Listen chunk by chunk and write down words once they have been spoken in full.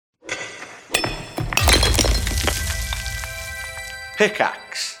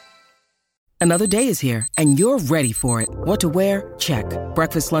Pickaxe. Another day is here, and you're ready for it. What to wear? Check.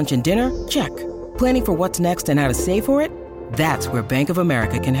 Breakfast, lunch, and dinner? Check. Planning for what's next and how to save for it? That's where Bank of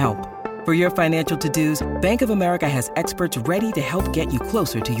America can help. For your financial to-dos, Bank of America has experts ready to help get you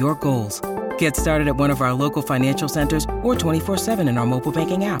closer to your goals. Get started at one of our local financial centers or 24/7 in our mobile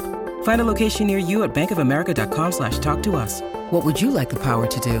banking app. Find a location near you at bankofamerica.com/talktous. What would you like the power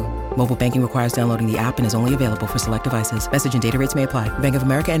to do? Mobile banking requires downloading the app and is only available for select devices. Message and data rates may apply. Bank of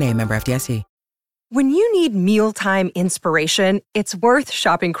America N.A., member FDIC. When you need mealtime inspiration, it's worth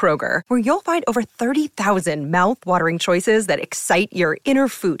shopping Kroger, where you'll find over 30,000 mouth-watering choices that excite your inner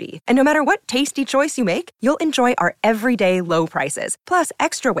foodie. And no matter what tasty choice you make, you'll enjoy our everyday low prices, plus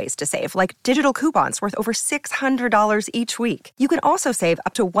extra ways to save, like digital coupons worth over $600 each week. You can also save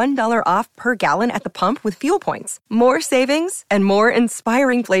up to $1 off per gallon at the pump with fuel points. More savings and more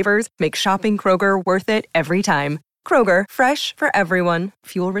inspiring flavors make shopping Kroger worth it every time. Kroger, fresh for everyone.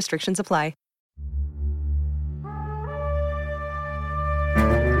 Fuel restrictions apply.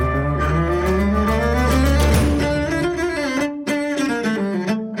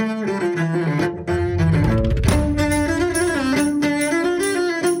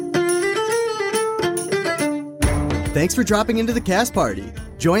 Thanks for dropping into the cast party.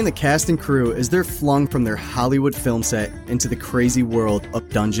 Join the cast and crew as they're flung from their Hollywood film set into the crazy world of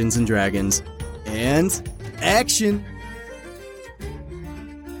Dungeons and Dragons. And action!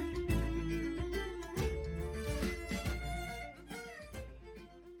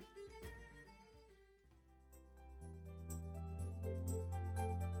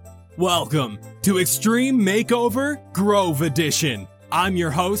 Welcome to Extreme Makeover Grove Edition. I'm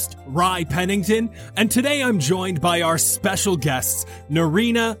your host, Rye Pennington, and today I'm joined by our special guests,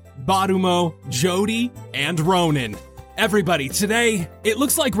 Narina, Barumo, Jody, and Ronan. Everybody, today, it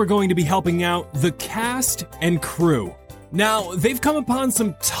looks like we're going to be helping out the cast and crew. Now, they've come upon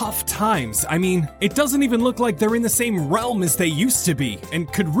some tough times. I mean, it doesn't even look like they're in the same realm as they used to be,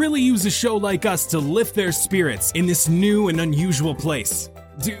 and could really use a show like us to lift their spirits in this new and unusual place.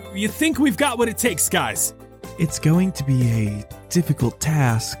 Do you think we've got what it takes, guys? It's going to be a difficult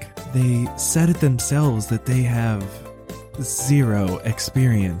task. They said it themselves that they have 0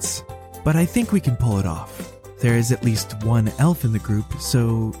 experience, but I think we can pull it off. There is at least one elf in the group,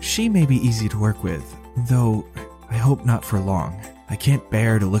 so she may be easy to work with, though I hope not for long. I can't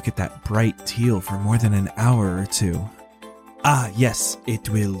bear to look at that bright teal for more than an hour or two. Ah, yes, it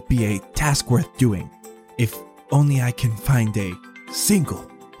will be a task worth doing. If only I can find a single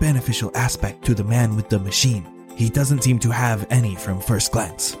beneficial aspect to the man with the machine. He doesn't seem to have any from first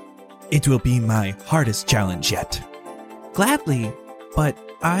glance. It will be my hardest challenge yet. Gladly, but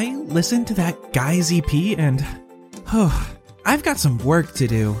I listened to that guy's EP and I've got some work to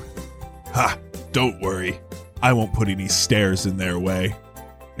do. Ha, don't worry. I won't put any stairs in their way.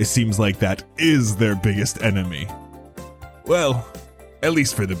 It seems like that is their biggest enemy. Well, at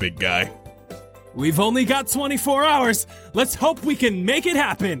least for the big guy. We've only got 24 hours. Let's hope we can make it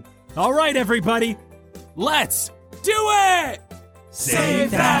happen. All right, everybody. Let's do it!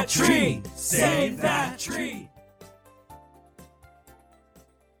 Save that tree! Save that tree!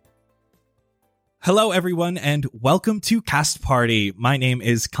 Hello, everyone, and welcome to Cast Party. My name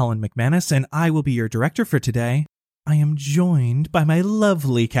is Colin McManus, and I will be your director for today. I am joined by my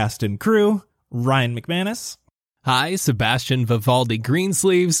lovely cast and crew, Ryan McManus. Hi, Sebastian Vivaldi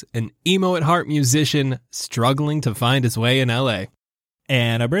Greensleeves, an emo-at-heart musician struggling to find his way in LA.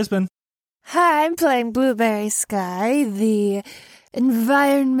 Anna Brisbane. Hi, I'm playing Blueberry Sky, the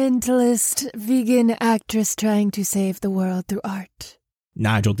environmentalist vegan actress trying to save the world through art.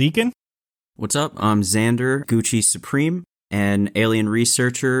 Nigel Deacon. What's up? I'm Xander Gucci Supreme, an alien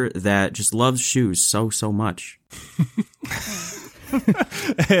researcher that just loves shoes so much.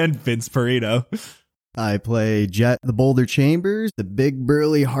 And Vince Perino. I play Jet the Boulder Chambers, the big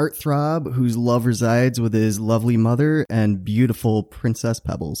burly heartthrob whose love resides with his lovely mother and beautiful Princess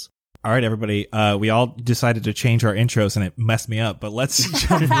Pebbles. All right, everybody, we all decided to change our intros and it messed me up, but let's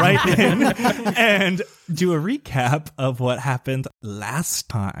jump right in and do a recap of what happened last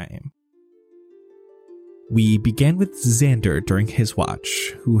time. We began with Xander during his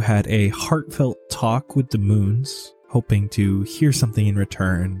watch, who had a heartfelt talk with the moons, hoping to hear something in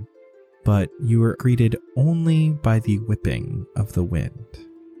return. But you were greeted only by the whipping of the wind.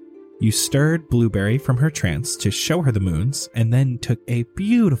 You stirred Blueberry from her trance to show her the moons, and then took a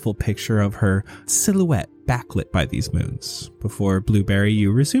beautiful picture of her silhouette backlit by these moons. Before Blueberry,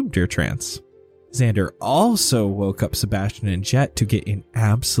 you resumed your trance. Xander also woke up Sebastian and Jet to get an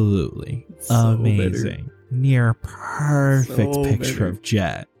absolutely amazing, near perfect picture of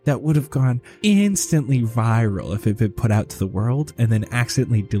Jet. that would have gone instantly viral if it had been put out to the world, and then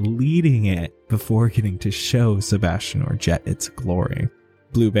accidentally deleting it before getting to show Sebastian or Jet its glory.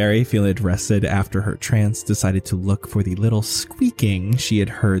 Blueberry, feeling rested after her trance, decided to look for the little squeaking she had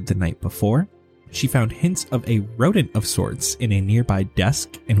heard the night before. She found hints of a rodent of sorts in a nearby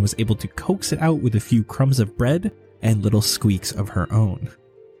desk and was able to coax it out with a few crumbs of bread and little squeaks of her own.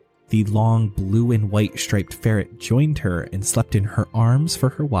 The long blue and white striped ferret joined her and slept in her arms for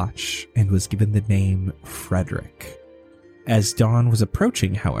her watch and was given the name Frederick. As dawn was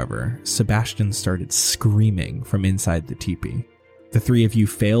approaching, however, Sebastian started screaming from inside the teepee. The three of you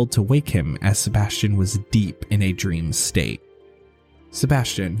failed to wake him as Sebastian was deep in a dream state.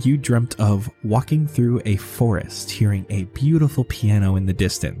 Sebastian, you dreamt of walking through a forest, hearing a beautiful piano in the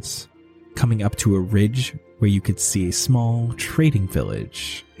distance, coming up to a ridge where you could see a small trading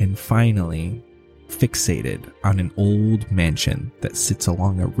village, and finally fixated on an old mansion that sits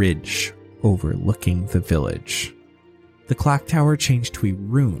along a ridge overlooking the village. The clock tower changed to a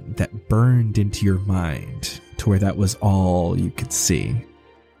rune that burned into your mind to where that was all you could see.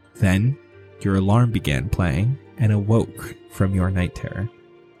 Then your alarm began playing and awoke from your night terror.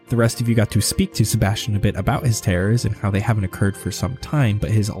 The rest of you got to speak to Sebastian a bit about his terrors and how they haven't occurred for some time,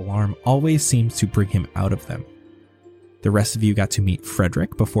 but his alarm always seems to bring him out of them. The rest of you got to meet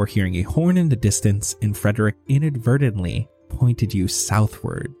Frederick before hearing a horn in the distance, and Frederick inadvertently pointed you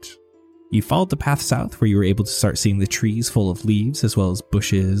southward. You followed the path south where you were able to start seeing the trees full of leaves as well as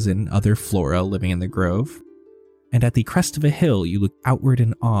bushes and other flora living in the grove. And at the crest of a hill, you looked outward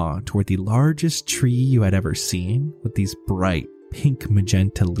in awe toward the largest tree you had ever seen, with these bright pink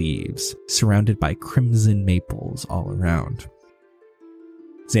magenta leaves surrounded by crimson maples all around.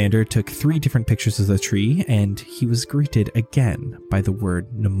 Xander took 3 different pictures of the tree, and he was greeted again by the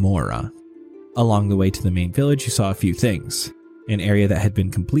word Namora. Along the way to the main village, you saw a few things. An area that had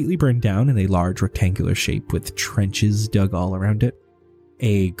been completely burned down in a large rectangular shape with trenches dug all around it.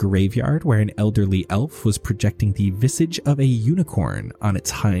 A graveyard where an elderly elf was projecting the visage of a unicorn on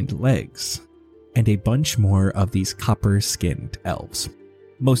its hind legs. And a bunch more of these copper-skinned elves.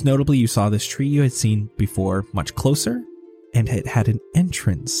 Most notably, you saw this tree you had seen before much closer, and it had an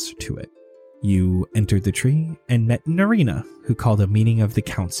entrance to it. You entered the tree and met Narina, who called a meeting of the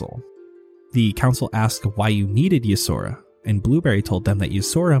council. The council asked why you needed Yasora, and Blueberry told them that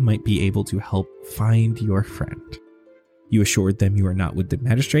Yasora might be able to help find your friend. You assured them you were not with the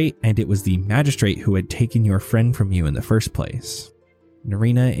magistrate, and it was the magistrate who had taken your friend from you in the first place.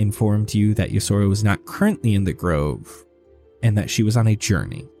 Narina informed you that Yasora was not currently in the grove, and that she was on a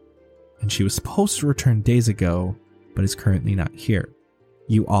journey, and she was supposed to return days ago, but is currently not here.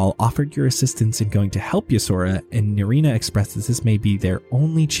 You all offered your assistance in going to help Yasora, and Narina expressed that this may be their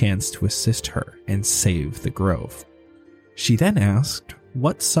only chance to assist her and save the grove. She then asked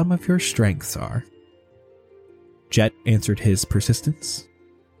what some of your strengths are. Jet answered his persistence,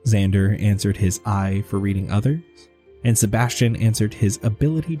 Xander answered his eye for reading others, and Sebastian answered his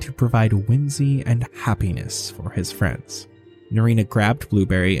ability to provide whimsy and happiness for his friends. Narina grabbed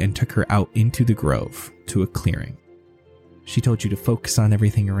Blueberry and took her out into the grove to a clearing. She told you to focus on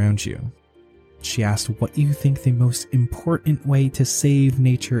everything around you. She asked what you think the most important way to save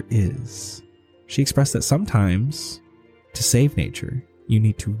nature is. She expressed that sometimes, to save nature, you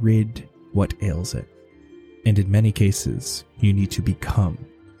need to rid what ails it. And in many cases, you need to become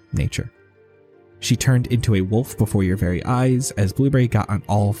nature. She turned into a wolf before your very eyes as Blueberry got on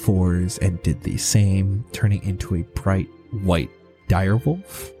all fours and did the same, turning into a bright white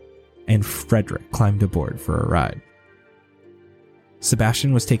direwolf, and Frederick climbed aboard for a ride.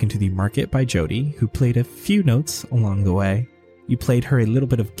 Sebastian was taken to the market by Jody, who played a few notes along the way. You played her a little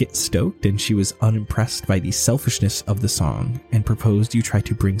bit of Get Stoked, and she was unimpressed by the selfishness of the song and proposed you try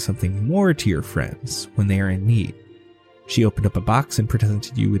to bring something more to your friends when they are in need. She opened up a box and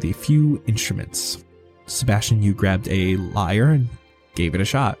presented you with a few instruments. Sebastian, you grabbed a lyre and gave it a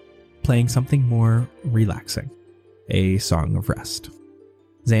shot, playing something more relaxing, a song of rest.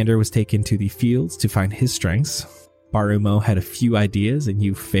 Xander was taken to the fields to find his strengths. Barumo had a few ideas and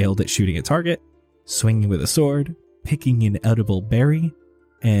you failed at shooting a target, swinging with a sword, picking an edible berry,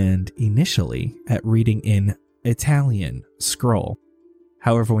 and initially at reading an Italian scroll.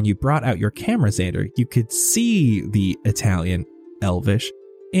 However, when you brought out your camera, Xander, you could see the Italian, Elvish,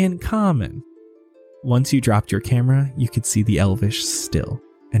 in common. Once you dropped your camera, you could see the Elvish still,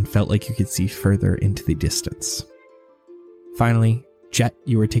 and felt like you could see further into the distance. Finally, Jet,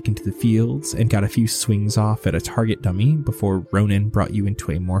 you were taken to the fields and got a few swings off at a target dummy before Ronan brought you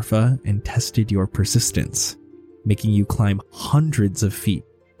into a Morpha and tested your persistence, making you climb hundreds of feet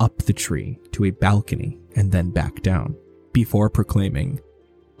up the tree to a balcony and then back down, before proclaiming,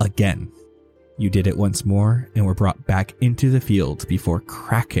 again. You did it once more and were brought back into the field before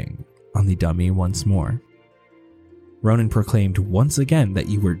cracking on the dummy once more. Ronan proclaimed once again that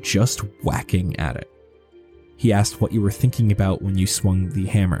you were just whacking at it. He asked what you were thinking about when you swung the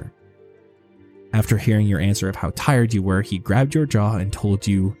hammer. After hearing your answer of how tired you were, he grabbed your jaw and told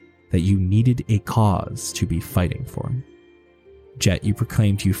you that you needed a cause to be fighting for. Jet, you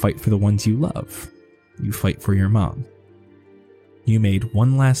proclaimed you fight for the ones you love. You fight for your mom. You made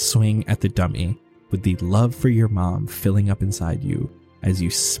one last swing at the dummy, with the love for your mom filling up inside you as you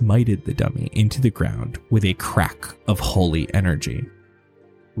smited the dummy into the ground with a crack of holy energy.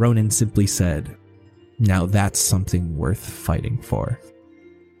 Ronan simply said, "Now that's something worth fighting for."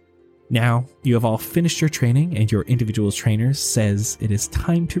 Now, you have all finished your training and your individual trainer says it is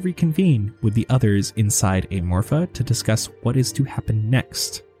time to reconvene with the others inside Amorpha to discuss what is to happen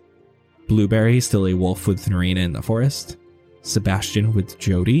next. Blueberry, still a wolf with Narina in the forest. Sebastian with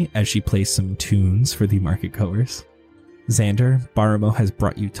Jody as she plays some tunes for the market goers. Xander, Barumo has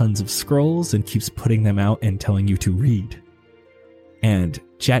brought you tons of scrolls and keeps putting them out and telling you to read. And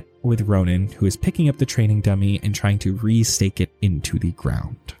Jet with Ronan, who is picking up the training dummy and trying to re-stake it into the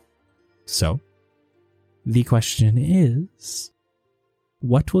ground. So, the question is,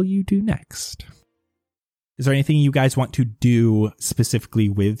 what will you do next? Is there anything you guys want to do specifically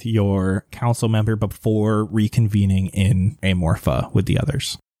with your council member before reconvening in Amorpha with the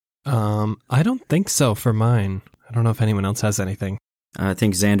others? I don't think so for mine. I don't know if anyone else has anything. I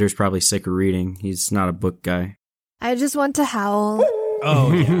think Xander's probably sick of reading. He's not a book guy. I just want to howl.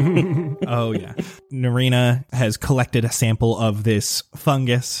 Oh, yeah. Oh, yeah. Narina has collected a sample of this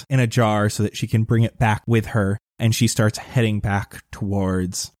fungus in a jar so that she can bring it back with her, and she starts heading back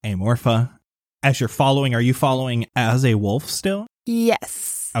towards Amorpha. As you're following, are you following as a wolf still?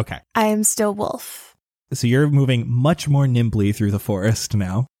 Yes. Okay. I am still wolf. So you're moving much more nimbly through the forest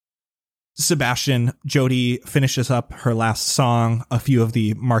now. Sebastian, Jody finishes up her last song. A few of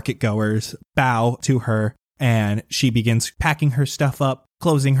the market goers bow to her, and she begins packing her stuff up,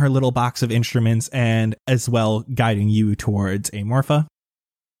 closing her little box of instruments, and as well guiding you towards Amorpha.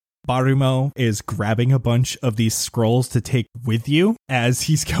 Barumo is grabbing a bunch of these scrolls to take with you as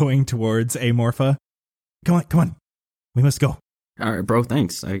he's going towards Amorpha. Come on. We must go. All right, bro,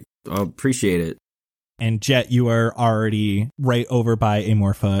 thanks. I appreciate it. And Jet, you are already right over by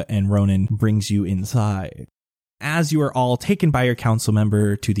Amorpha, and Ronan brings you inside. As you are all taken by your council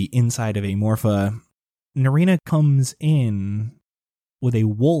member to the inside of Amorpha, Narina comes in with a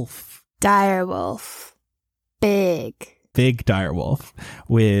wolf. Dire wolf. Big dire wolf,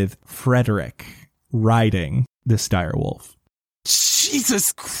 with Frederick riding this dire wolf.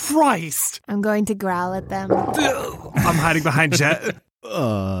 Jesus Christ! I'm going to growl at them. I'm hiding behind Jet.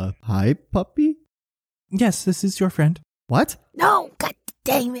 Hi, puppy? Yes, this is your friend. What? No, god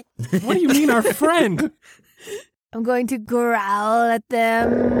damn it. What do you mean, our friend? I'm going to growl at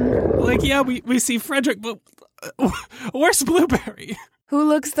them. Like, yeah, we see Frederick, but where's Blueberry? Who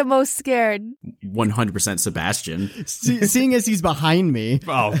looks the most scared? 100% Sebastian. Seeing as he's behind me.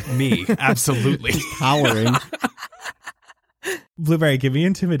 Oh, me. Absolutely. He's cowering. Blueberry, give me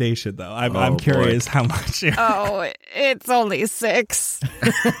intimidation, though. I'm curious how much. Oh, it's only 6.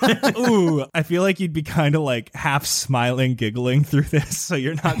 Ooh, I feel like you'd be kind of like half smiling, giggling through this, so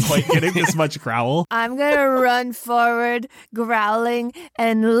you're not quite getting this much growl. I'm going to run forward, growling,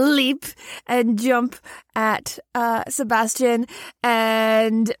 and leap and jump at Sebastian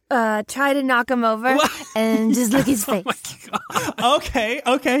and try to knock him over and just lick his face. Okay.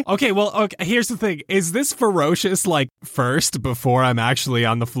 Okay, well, here's the thing. Is this ferocious, like, first before I'm actually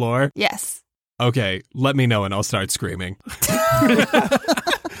on the floor? Yes. Okay, let me know and I'll start screaming.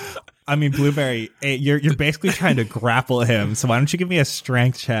 I mean, Blueberry, you're basically trying to grapple him, so why don't you give me a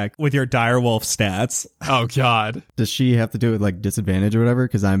strength check with your direwolf stats? Oh, God. Does she have to do it with, like, disadvantage or whatever?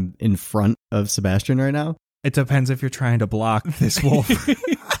 Because I'm in front of Sebastian right now? It depends if you're trying to block this wolf.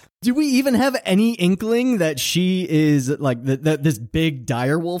 Do we even have any inkling that she is, like, that this big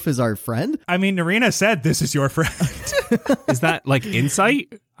dire wolf is our friend? I mean, Narina said this is your friend. Is that, like,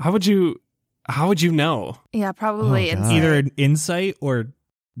 insight? How would you know? Yeah, probably insight. Either an insight or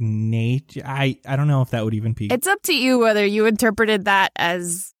nature. I don't know if that would even be. It's up to you whether you interpreted that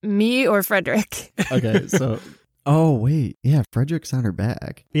as me or Frederick. Okay, so... Oh, wait. Yeah, Frederick's on her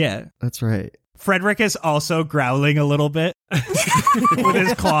back. Yeah. That's right. Frederick is also growling a little bit with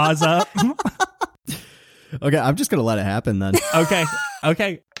his claws up. Okay, I'm just going to let it happen then.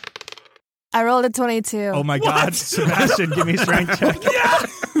 Okay. I rolled a 22. Oh my God, Sebastian, give me a strength check.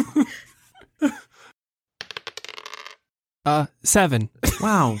 Yeah! 7.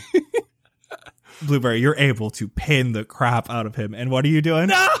 Wow. Blueberry, you're able to pin the crap out of him. And what are you doing?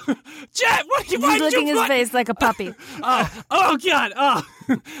 No! Jet, He's licking his face like a puppy. Oh, God. Oh,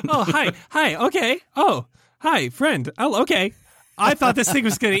 hi, okay. Oh, hi, friend. Oh, okay. I thought this thing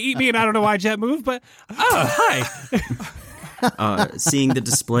was going to eat me, and I don't know why Jet moved, but, hi. Seeing the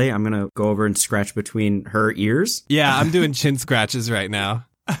display, I'm going to go over and scratch between her ears. Yeah, I'm doing chin scratches right now.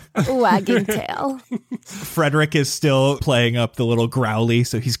 Wagging tail. Frederick is still playing up the little growly,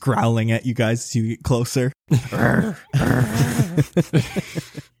 so he's growling at you guys as you get closer.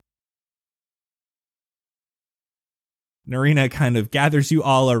 Narina kind of gathers you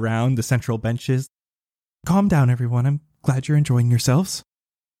all around the central benches. Calm down, everyone. I'm glad you're enjoying yourselves.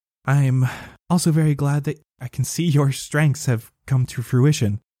 I'm also very glad that I can see your strengths have come to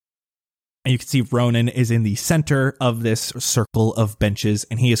fruition. And you can see Ronan is in the center of this circle of benches,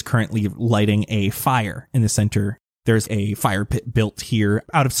 and he is currently lighting a fire in the center. There's a fire pit built here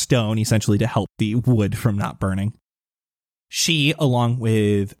out of stone, essentially to help the wood from not burning. She, along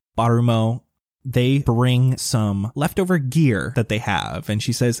with Barumo, they bring some leftover gear that they have, and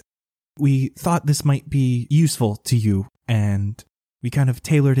she says, we thought this might be useful to you, and we kind of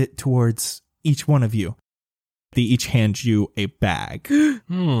tailored it towards each one of you. They each hand you a bag.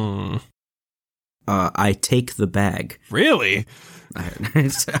 I take the bag. Really?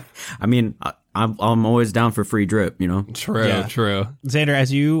 I mean, I'm always down for free drip, you know? True. Xander,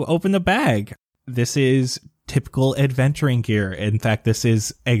 as you open the bag, this is typical adventuring gear. In fact, this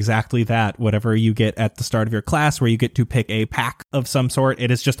is exactly that. Whatever you get at the start of your class, where you get to pick a pack of some sort,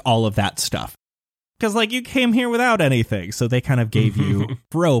 it is just all of that stuff. Because, like, you came here without anything, so they kind of gave you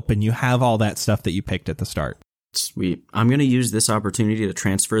rope, and you have all that stuff that you picked at the start. Sweet. I'm going to use this opportunity to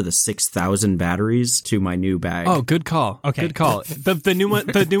transfer the 6,000 batteries to my new bag. Oh, good call. Okay. Good call. The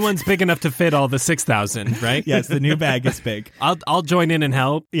new one's big enough to fit all the 6,000, right? Yes, the new bag is big. I'll join in and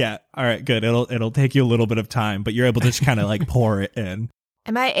help. Yeah. All right, good. It'll take you a little bit of time, but you're able to just kind of like pour it in.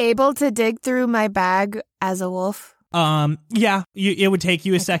 Am I able to dig through my bag as a wolf? Yeah, it would take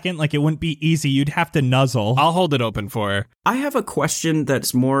you a second. Like, it wouldn't be easy. You'd have to nuzzle. I'll hold it open for her. I have a question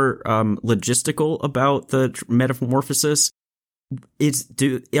that's more logistical about the metamorphosis. Are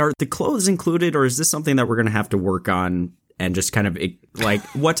the clothes included, or is this something that we're going to have to work on and just kind of, like,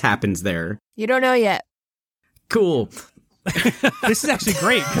 what happens there? You don't know yet. Cool. This is actually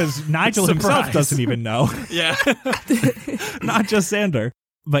great, because Nigel himself doesn't even know. Yeah. Not just Xander.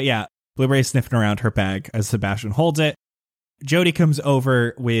 But yeah. Blueberry sniffing around her bag as Sebastian holds it. Jody comes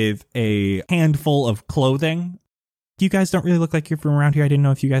over with a handful of clothing. You guys don't really look like you're from around here. I didn't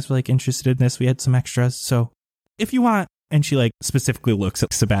know if you guys were like interested in this. We had some extras, so if you want. And she like specifically looks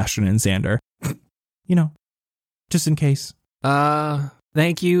at Sebastian and Xander. You know, just in case.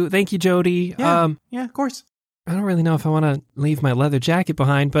 Thank you, Jody. Yeah, of course. I don't really know if I want to leave my leather jacket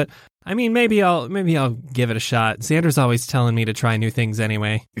behind, but I mean, maybe I'll give it a shot. Xander's always telling me to try new things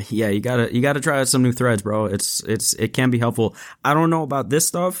anyway. Yeah, you gotta try out some new threads, bro. It can be helpful. I don't know about this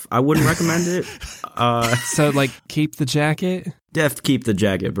stuff. I wouldn't recommend it. So like, keep the jacket? Keep the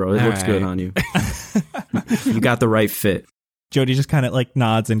jacket, bro. It looks good on you. You got the right fit. Jody just kind of like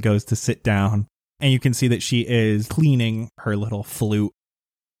nods and goes to sit down, and you can see that she is cleaning her little flute.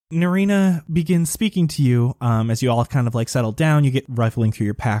 Narina begins speaking to you as you all kind of like settle down. You get rifling through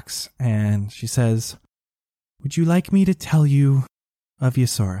your packs, and she says, would you like me to tell you of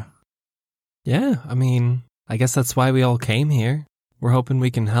Ysora? Yeah, I mean, I guess that's why we all came here. We're hoping we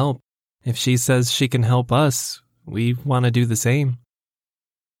can help. If she says she can help us, we want to do the same.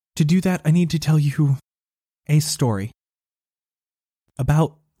 To do that, I need to tell you a story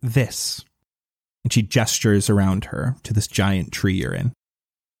about this. And she gestures around her to this giant tree you're in.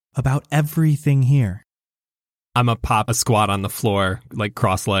 About everything here. I'm a pop a squat on the floor, like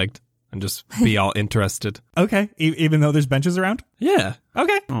cross-legged, and just be all interested. Okay, even though there's benches around? Yeah.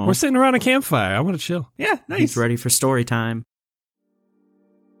 Okay. Aww. We're sitting around a campfire. I want to chill. Yeah, nice. He's ready for story time.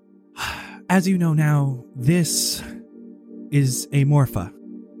 As you know now, this is a Morpha.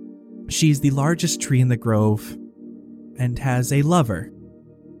 She's the largest tree in the grove and has a lover,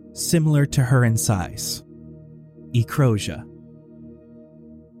 similar to her in size, Ecrosia.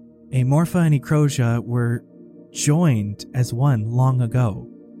 Amorpha and Ecrosia were joined as one long ago,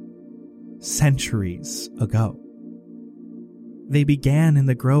 centuries ago. They began in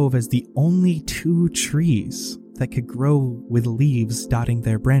the grove as the only two trees that could grow with leaves dotting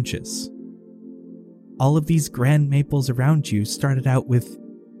their branches. All of these grand maples around you started out with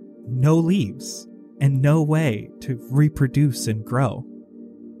no leaves and no way to reproduce and grow.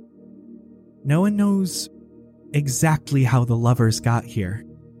 No one knows exactly how the lovers got here,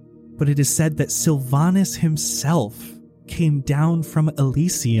 but it is said that Sylvanus himself came down from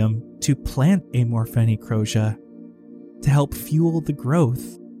Elysium to plant Amorpha and Ecrosia to help fuel the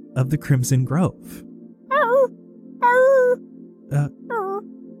growth of the Crimson Grove.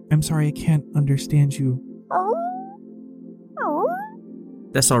 I'm sorry, I can't understand you.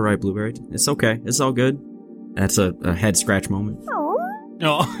 That's all right, Blueberry. It's okay. It's all good. That's a head scratch moment.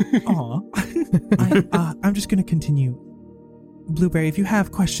 Aw. I'm just gonna continue. Blueberry, if you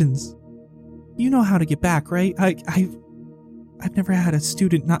have questions, you know how to get back, right? I've never had a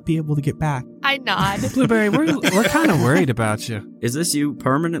student not be able to get back. I nod. Blueberry, we're kind of worried about you. Is this you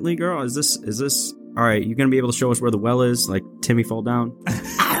permanently, girl? Is this all right? You gonna be able to show us where the well is, like Timmy fall down?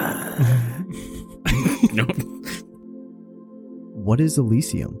 No. What is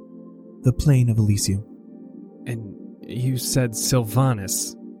Elysium? The plane of Elysium. And you said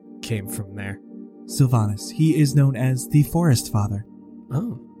Sylvanus came from there. Sylvanus. He is known as the Forest Father.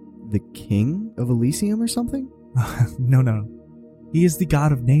 Oh. The king of Elysium or something? No. He is the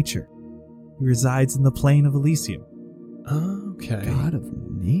god of nature. He resides in the plane of Elysium. Okay. God of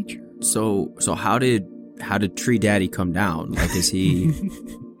nature? So how did Tree Daddy come down? Like, is he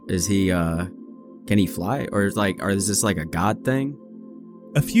can he fly, or is this like a god thing?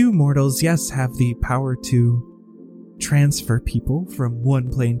 A few mortals, yes, have the power to transfer people from one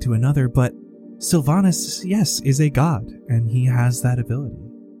plane to another, but Sylvanus, yes, is a god, and he has that ability.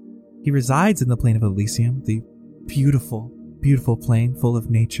 He resides in the plane of Elysium, the beautiful, beautiful plane full of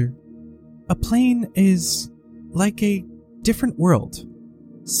nature. A plane is like a different world,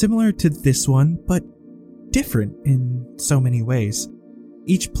 similar to this one, but different in so many ways.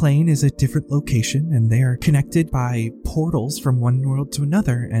 Each plane is a different location, and they are connected by portals from one world to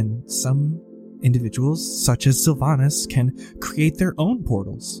another, and some individuals, such as Sylvanus, can create their own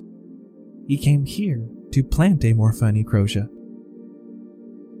portals. He came here to plant Amorpha and Ecrosia.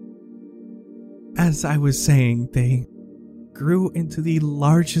 As I was saying, they grew into the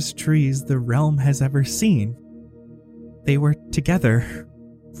largest trees the realm has ever seen. They were together,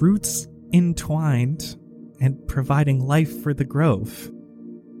 roots entwined, and providing life for the grove.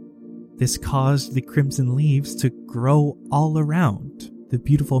 This caused the crimson leaves to grow all around the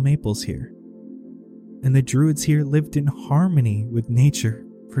beautiful maples here. And the druids here lived in harmony with nature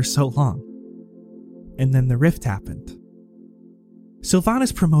for so long. And then the rift happened.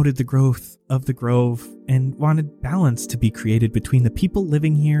 Sylvanus promoted the growth of the grove and wanted balance to be created between the people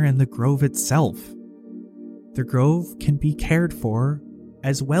living here and the grove itself. The grove can be cared for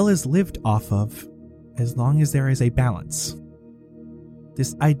as well as lived off of as long as there is a balance.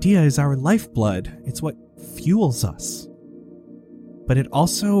 This idea is our lifeblood. It's what fuels us. But it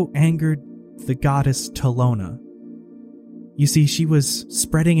also angered the goddess Talona. You see, she was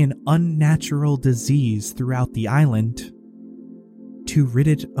spreading an unnatural disease throughout the island to rid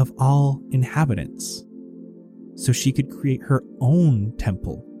it of all inhabitants, so she could create her own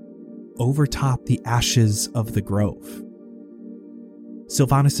temple overtop the ashes of the grove.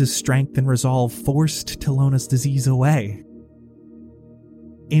 Sylvanus' strength and resolve forced Talona's disease away.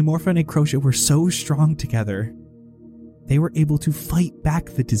 Amorpha and Ecrosia were so strong together, they were able to fight back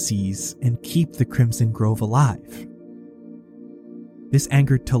the disease and keep the Crimson Grove alive. This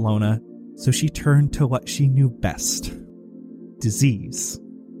angered Talona, so she turned to what she knew best: disease.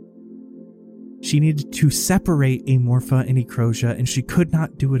 She needed to separate Amorpha and Ecrosia, and she could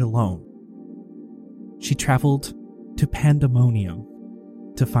not do it alone. She traveled to Pandemonium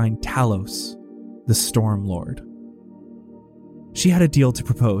to find Talos, the Storm Lord. She had a deal to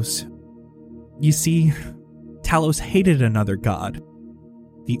propose. You see, Talos hated another god,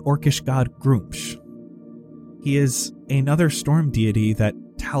 the orcish god Gruumsh. He is another storm deity that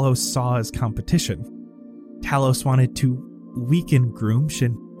Talos saw as competition. Talos wanted to weaken Gruumsh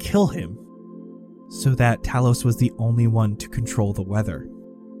and kill him, so that Talos was the only one to control the weather.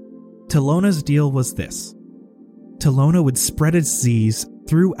 Talona's deal was this: Talona would spread its disease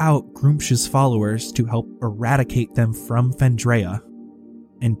throughout Gruumsh's followers to help eradicate them from Fendrea,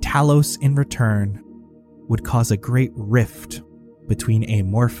 and Talos in return would cause a great rift between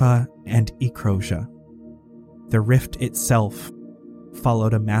Amorpha and Ecrosia. The rift itself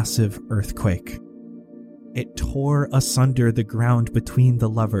followed a massive earthquake. It tore asunder the ground between the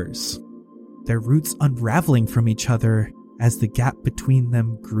lovers, their roots unraveling from each other as the gap between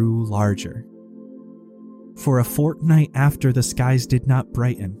them grew larger. For a fortnight after, the skies did not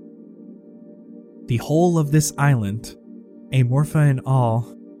brighten. The whole of this island, Amorpha and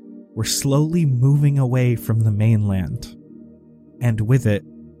all, were slowly moving away from the mainland, and with it,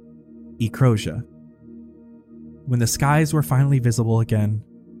 Ecrosia. When the skies were finally visible again,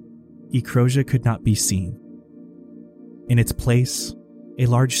 Ecrosia could not be seen. In its place, a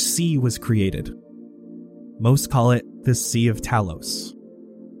large sea was created. Most call it the Sea of Talos,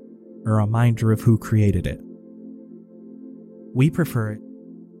 a reminder of who created it. We prefer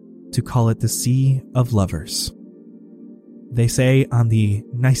to call it the Sea of Lovers. They say on the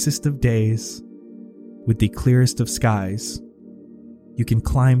nicest of days, with the clearest of skies, you can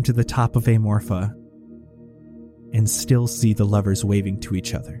climb to the top of Amorpha and still see the lovers waving to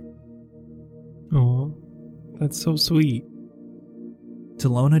each other. Oh, that's so sweet.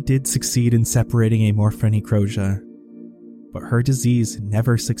 Talona did succeed in separating Amorpha and Ecrosia, but her disease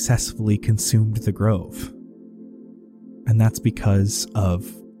never successfully consumed the grove. And that's because of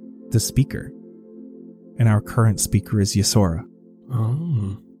the speaker. And our current speaker is Ysora.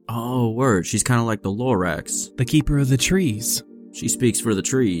 Oh, word. She's kind of like the Lorax. The keeper of the trees. She speaks for the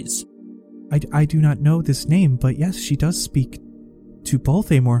trees. I do not know this name, but yes, she does speak to both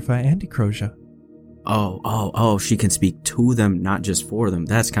Amorpha and Ecrosia. Oh, she can speak to them, not just for them.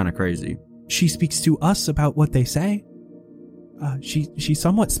 That's kind of crazy. She speaks to us about what they say. She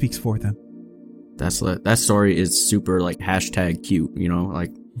somewhat speaks for them. That story is super, like, hashtag cute, you know,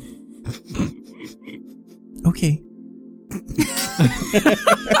 like... Okay.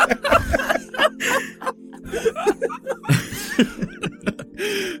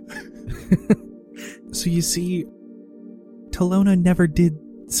 So you see, Talona never did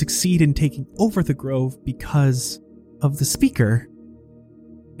succeed in taking over the grove because of the speaker.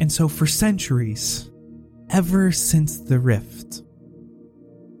 And so for centuries, ever since the rift,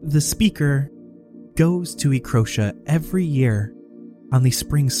 the speaker goes to Ecrosia every year on the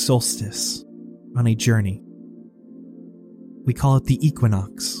spring solstice on a journey. We call it the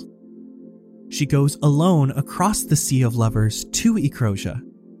equinox. She goes alone across the Sea of Lovers to Ecrosia.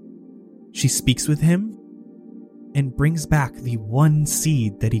 She speaks with him and brings back the one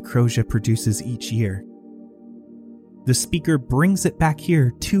seed that Ecrosia produces each year. The speaker brings it back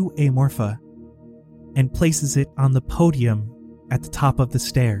here to Amorpha and places it on the podium at the top of the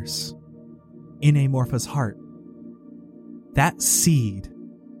stairs, in Amorpha's heart. That seed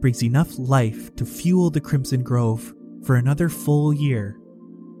brings enough life to fuel the Crimson Grove for another full year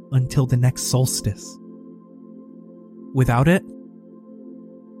until the next solstice. Without it,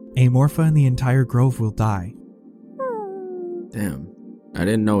 Amorpha and the entire grove will die. Damn. I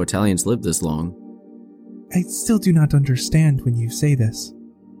didn't know Italians lived this long. I still do not understand when you say this.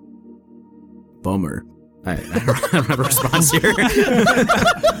 Bummer. I don't have a response here.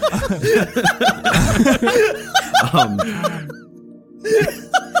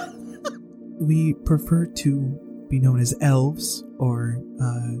 We prefer to be known as elves or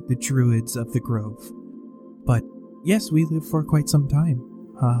the druids of the grove. But yes, we live for quite some time.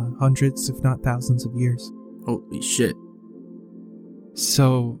 Hundreds, if not thousands of years. Holy shit.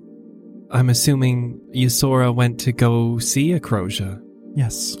 So, I'm assuming Ysora went to go see Ecrosia.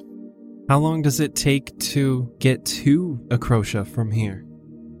 Yes. How long does it take to get to Ecrosia from here?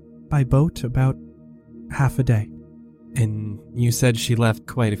 By boat, about half a day. And you said she left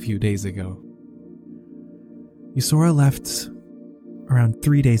quite a few days ago. Ysora left around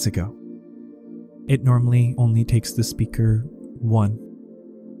 3 days ago. It normally only takes the speaker one.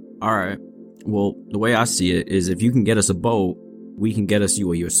 Alright. Well, the way I see it is if you can get us a boat, we can get us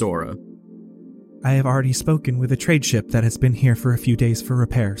you a Ysora. I have already spoken with a trade ship that has been here for a few days for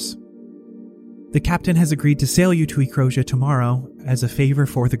repairs. The captain has agreed to sail you to Ecrosia tomorrow as a favor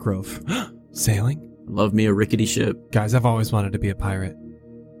for the grove. Sailing? Love me a rickety ship. Guys, I've always wanted to be a pirate.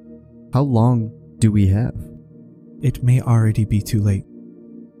 How long do we have? It may already be too late.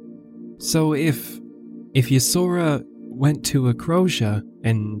 So if Ysora went to Ecrosia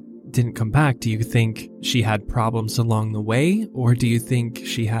and didn't come back, do you think she had problems along the way, or do you think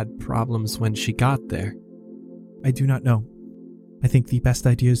she had problems when she got there? I do not know. I think the best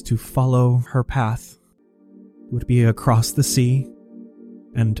idea is to follow her path. It would be across the sea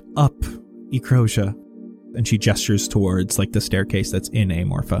and up Ecrosia. And she gestures towards like the staircase that's in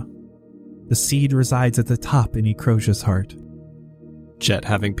Amorpha. The seed resides at the top in Ecrosia's heart. Jet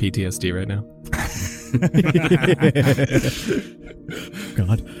having PTSD right now.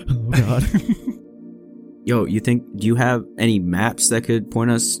 God. Oh, God. Yo, do you have any maps that could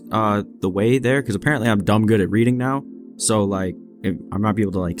point us the way there? Because apparently I'm dumb good at reading now. So, like, I might be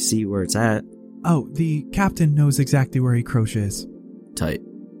able to, like, see where it's at. Oh, the captain knows exactly where Ecrosia is. Tight.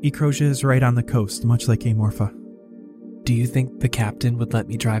 Ecrosia is right on the coast, much like Amorpha. Do you think the captain would let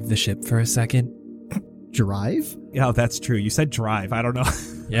me drive the ship for a second? Drive? Yeah, that's true. You said drive. I don't know.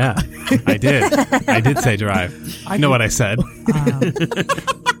 Yeah, I did. I did say drive. I know what I said.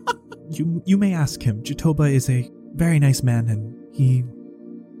 You may ask him. Jatoba is a very nice man, and he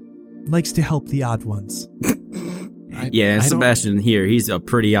likes to help the odd ones. Yeah, and Sebastian here, he's a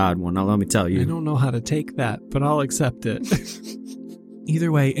pretty odd one, now let me tell you. I don't know how to take that, but I'll accept it.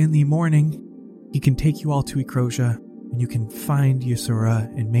 Either way, in the morning, he can take you all to Ecrosia, and you can find Yusura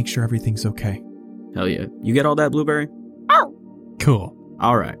and make sure everything's okay. Hell yeah. You get all that, Blueberry? Cool.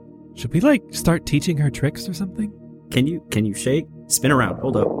 All right. Should we, start teaching her tricks or something? Can you shake? Spin around.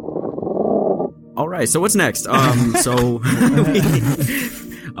 Hold up. All right, so what's next?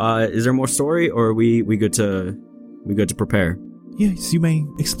 Is there more story, or are we good to prepare? Yes, you may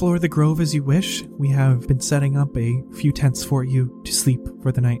explore the grove as you wish. We have been setting up a few tents for you to sleep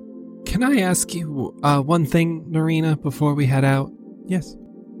for the night. Can I ask you one thing, Narina, before we head out? Yes.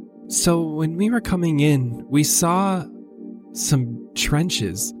 So when we were coming in, we saw some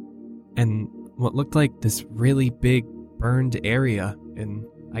trenches and what looked like this really big burned area, and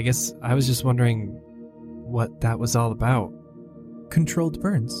I guess I was just wondering what that was all about. Controlled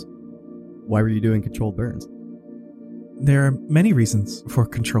burns. Why were you doing controlled burns? There are many reasons for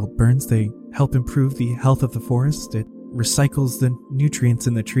controlled burns. They help improve the health of the forest. It recycles the nutrients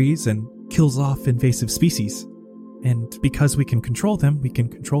in the trees and kills off invasive species. And because we can control them, we can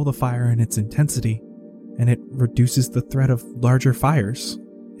control the fire and its intensity, and it reduces the threat of larger fires.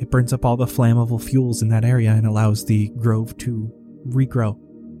 It burns up all the flammable fuels in that area and allows the grove to regrow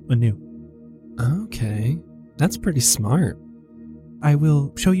anew. Okay, that's pretty smart. I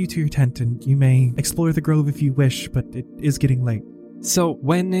will show you to your tent, and you may explore the grove if you wish, but it is getting late. So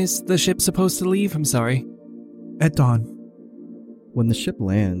when is the ship supposed to leave? I'm sorry. At dawn. When the ship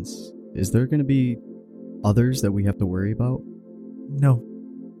lands, is there going to be others that we have to worry about? No.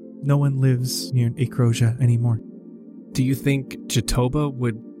 No one lives near Ecrosia anymore. Do you think Jatoba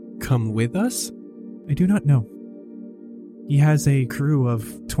would come with us? I do not know. He has a crew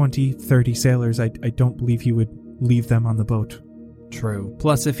of 20, 30 sailors. I don't believe he would leave them on the boat. True.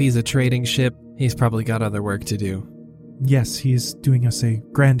 Plus, if he's a trading ship, he's probably got other work to do. Yes, he is doing us a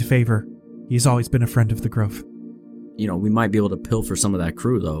grand favor. He's always been a friend of the grove. We might be able to pilfer some of that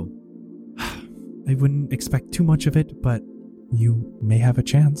crew, though. I wouldn't expect too much of it, but you may have a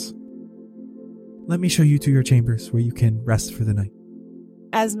chance. Let me show you to your chambers where you can rest for the night.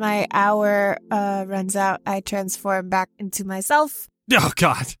 As my hour runs out, I transform back into myself. Oh,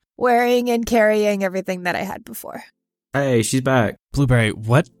 God. Wearing and carrying everything that I had before. Hey, she's back. Blueberry,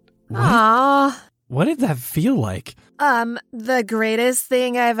 what? Aww. What did that feel like? The greatest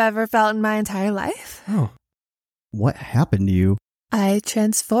thing I've ever felt in my entire life. Oh. What happened to you? I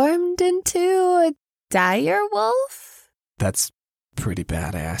transformed into a dire wolf. That's pretty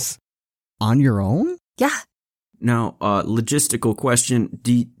badass. On your own? Yeah. Now, logistical question.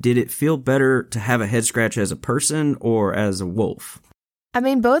 Did it feel better to have a head scratch as a person or as a wolf? I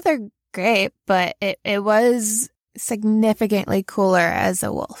mean, both are great, but it was significantly cooler as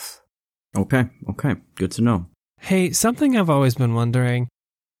a wolf. Okay. Good to know. Hey, something I've always been wondering.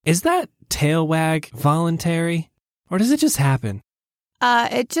 Is that tail wag voluntary? Or does it just happen?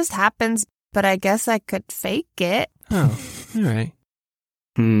 It just happens, but I guess I could fake it. Oh, all right.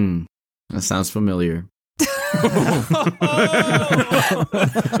 That sounds familiar.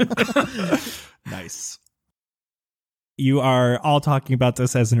 Nice. You are all talking about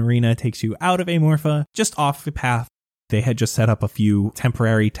this as an arena takes you out of Amorpha, just off the path. They had just set up a few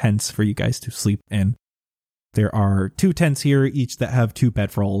temporary tents for you guys to sleep in. There are 2 tents here, each that have 2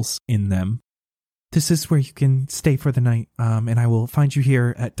 bedrolls in them. This is where you can stay for the night, and I will find you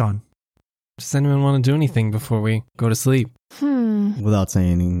here at dawn. Does anyone want to do anything before we go to sleep? Without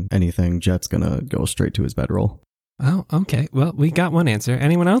saying anything, Jet's gonna go straight to his bedroll. Oh, okay. Well, we got one answer.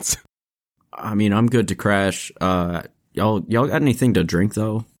 Anyone else? I mean, I'm good to crash. Y'all got anything to drink,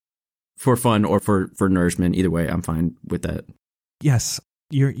 though? For fun or for nourishment. Either way, I'm fine with that. Yes,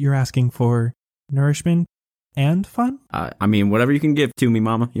 you're asking for nourishment and fun? I mean, whatever you can give to me,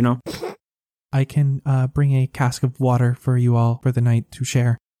 Mama, I can bring a cask of water for you all for the night to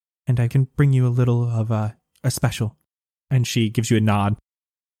share, and I can bring you a little of a special. And she gives you a nod.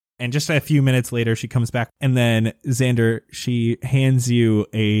 And just a few minutes later, she comes back, and then Xander, she hands you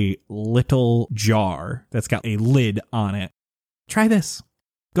a little jar that's got a lid on it. Try this.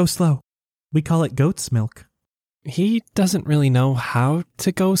 Go slow. We call it goat's milk. He doesn't really know how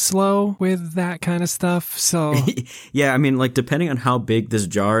to go slow with that kind of stuff, so... Yeah, I mean, depending on how big this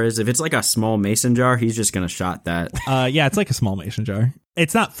jar is, if it's like a small mason jar, he's just gonna shot that. Yeah, it's like a small mason jar.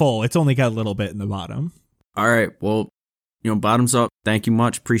 It's not full. It's only got a little bit in the bottom. All right, well, bottoms up. Thank you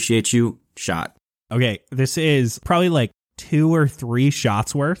much. Appreciate you. Shot. Okay, this is probably 2 or 3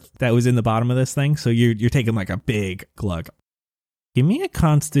 shots worth that was in the bottom of this thing, so you're taking a big glug. Give me a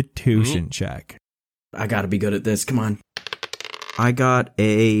constitution check. I gotta be good at this. Come on. I got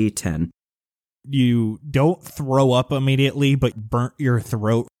a 10. You don't throw up immediately, but burnt your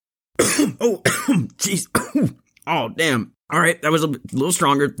throat. Oh, jeez. Oh, damn. All right, that was a little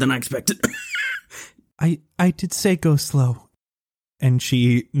stronger than I expected. I did say go slow. And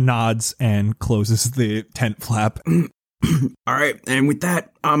she nods and closes the tent flap. All right, and with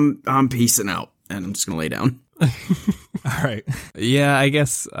that, I'm peacing out, and I'm just gonna lay down. All right. Yeah, I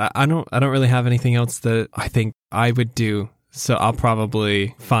guess I don't really have anything else that I think I would do. So I'll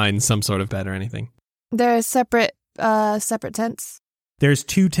probably find some sort of bed or anything. There are separate tents. There's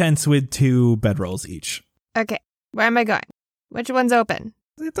 2 tents with 2 bedrolls each. Okay, where am I going? Which one's open?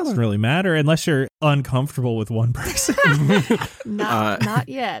 It doesn't really matter unless you're uncomfortable with one person. Not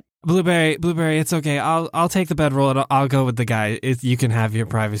yet. Blueberry, it's okay. I'll take the bedroll and I'll go with the guy. You can have your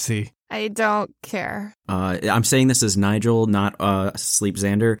privacy. I don't care. I'm saying this as Nigel, not Sleep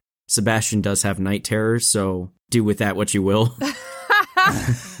Xander. Sebastian does have night terrors, so do with that what you will.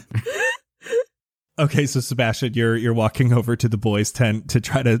 Okay, so Sebastian, you're walking over to the boys' tent to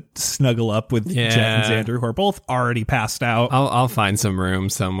try to snuggle up with Jet and Xander, who are both already passed out. I'll find some room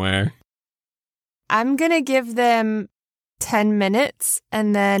somewhere. I'm gonna give them 10 minutes,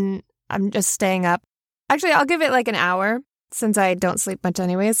 and then I'm just staying up. Actually, I'll give it like an hour, since I don't sleep much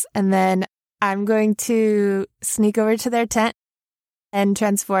anyways, and then I'm going to sneak over to their tent and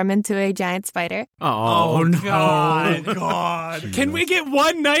transform into a giant spider. Oh no. God. Oh, God. Can we get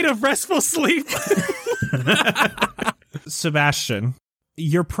one night of restful sleep? Sebastian,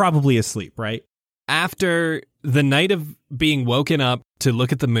 you're probably asleep, right? After the night of being woken up to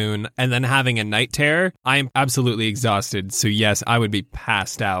look at the moon and then having a night terror, I am absolutely exhausted. So yes, I would be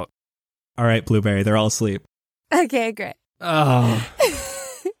passed out. All right, Blueberry, they're all asleep. Okay, great. Oh.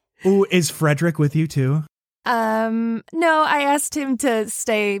 Ooh, is Frederick with you too? No, I asked him to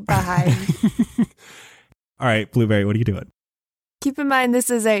stay behind. All right, Blueberry, what are you doing? Keep in mind, this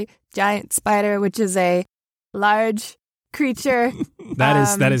is a giant spider, which is a large creature.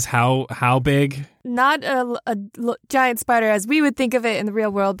 That is how big? Not a giant spider as we would think of it in the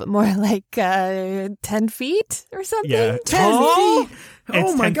real world, but more like 10 feet or something. Yeah, 10 feet.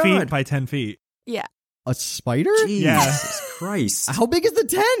 It's Oh my 10 God. feet by 10 feet. Yeah. A spider? Yeah. Jesus Christ. How big is the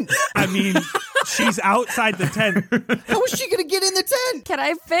tent? I mean, she's outside the tent. How is she going to get in the tent? Can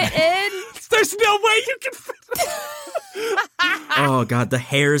I fit in? There's no way you can fit. Oh God, the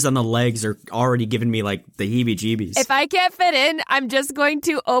hairs on the legs are already giving me like the heebie-jeebies. If I can't fit in, I'm just going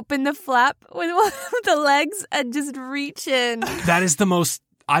to open the flap with one of the legs and just reach in. That is the most...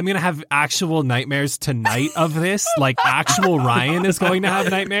 I'm going to have actual nightmares tonight of this. Like, actual Ryan is going to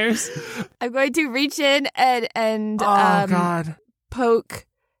have nightmares. I'm going to reach in and God. poke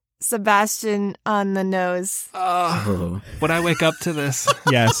Sebastian on the nose. Would I wake up to this?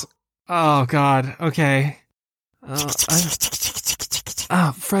 Yes. Oh, God. Okay.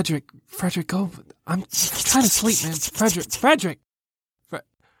 Frederick, go. I'm trying to sleep, man. Frederick.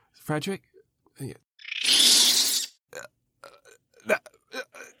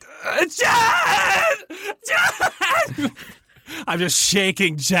 Jet! I'm just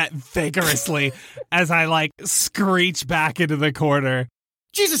shaking Jet vigorously as I screech back into the corner.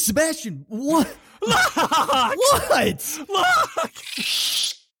 Jesus, Sebastian, what? Look! What? Look!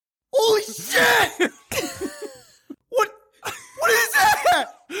 Holy shit! What is that?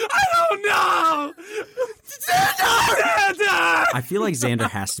 I don't know! Xander! I feel like Xander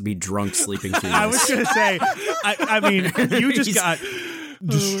has to be drunk sleeping through this. I was going to say, I mean, you just got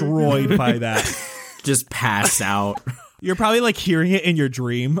destroyed by that. Just pass out. You're probably hearing it in your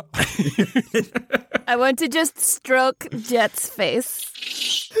dream. I want to just stroke Jet's face.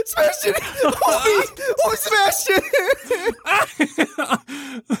 Sebastian! Oh, Sebastian!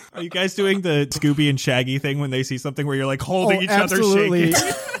 Are you guys doing the Scooby and Shaggy thing when they see something where you're holding each absolutely. other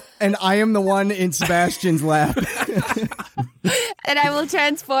shaking? And I am the one in Sebastian's lap. And I will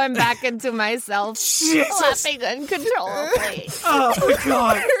transform back into myself, laughing uncontrollably. Oh, my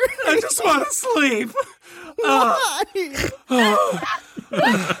God. I just want to sleep. Why?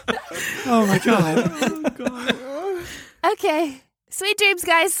 Oh, my God. Okay. Sweet dreams,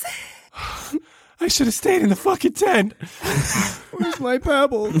 guys. I should have stayed in the fucking tent. Where's my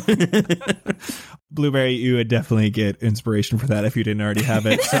pebble? Blueberry, you would definitely get inspiration for that if you didn't already have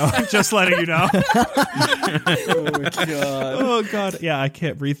it. So just letting you know. Oh my God. Oh God. Yeah, I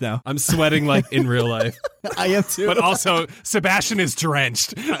can't breathe now. I'm sweating like in real life. I am too. But also, Sebastian is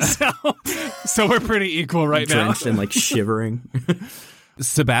drenched. So we're pretty equal right now. Drenched and shivering.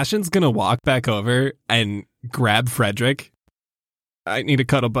 Sebastian's going to walk back over and grab Frederick. I need a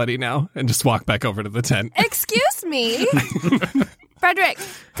cuddle buddy now, and just walk back over to the tent. Excuse me. Frederick,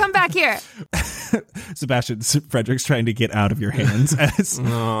 come back here. Frederick's trying to get out of your hands.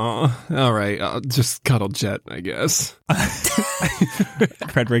 Oh, all right. I'll just cuddle Jet, I guess.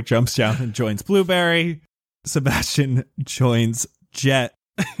 Frederick jumps down and joins Blueberry. Sebastian joins Jet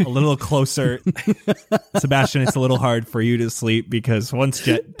a little closer. Sebastian, it's a little hard for you to sleep because once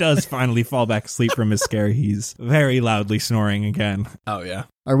Jet does finally fall back asleep from his scare, he's very loudly snoring again. Oh, yeah.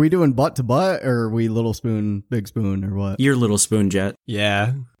 Are we doing butt to butt, or are we little spoon, big spoon, or what? You're little spoon, Jet.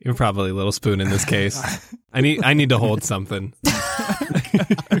 Yeah, you're probably little spoon in this case. I need to hold something.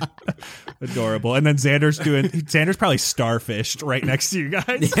 Adorable. And then Xander's probably starfished right next to you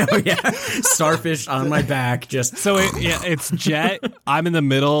guys. Oh, yeah. Starfish on my back. Just So it's Jet. I'm in the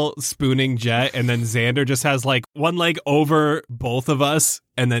middle spooning Jet, and then Xander just has like one leg over both of us,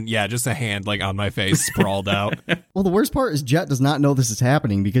 and then just a hand like on my face sprawled out. Well, the worst part is Jet does not know this is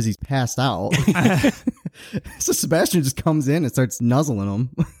happening because he's passed out. So Sebastian just comes in and starts nuzzling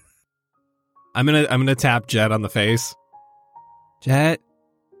him. I'm gonna tap Jet on the face. Jet,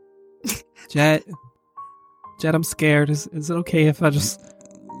 I'm scared. Is it okay if I just?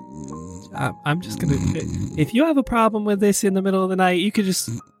 I'm just gonna. If you have a problem with this in the middle of the night, you just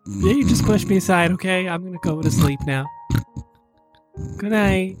push me aside, okay? I'm gonna go to sleep now. Good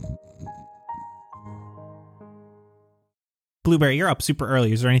night. Blueberry, you're up super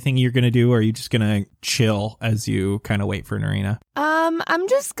early. Is there anything you're going to do, or are you just going to chill as you kind of wait for Narina? I'm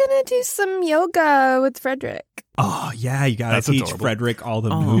just gonna do some yoga with Frederick. Oh, yeah, you got to teach adorable. Frederick all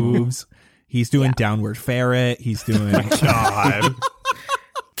the moves. He's doing downward ferret. He's doing... God.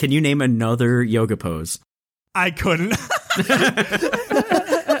 Can you name another yoga pose? I couldn't.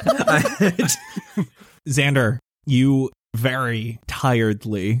 Xander, you very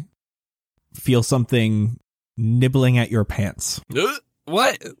tiredly feel something nibbling at your pants.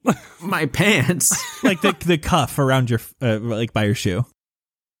 What? My pants. Like the cuff around your, like by your shoe.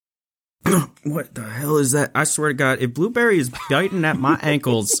 What the hell is that? I swear to God, if Blueberry is biting at my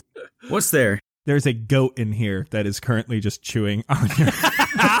ankles, what's there? There's a goat in here that is currently just chewing on your...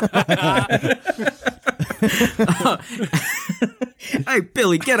 Hey,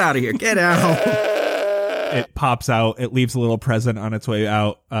 Billy, get out of here. Get out. It pops out. It leaves a little present on its way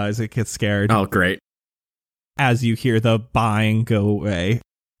out as it gets scared. Oh, great. As you hear the buying go away,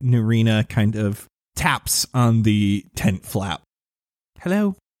 Narina kind of taps on the tent flap.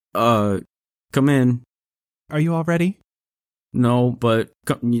 Hello? Come in. Are you all ready? No, but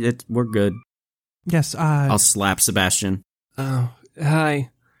we're good. Yes, I'll slap Sebastian. Oh, hi.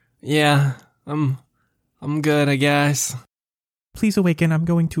 Yeah, I'm good, I guess. Please awaken. I'm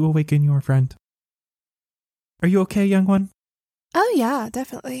going to awaken your friend. Are you okay, young one? Oh, yeah,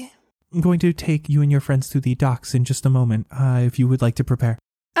 definitely. I'm going to take you and your friends to the docks in just a moment, if you would like to prepare.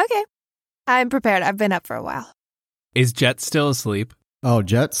 Okay. I'm prepared. I've been up for a while. Is Jet still asleep? Oh,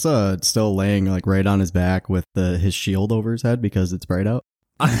 Jet's still laying like right on his back with his shield over his head because it's bright out.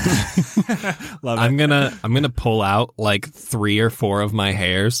 Love it. I'm gonna pull out like 3 or 4 of my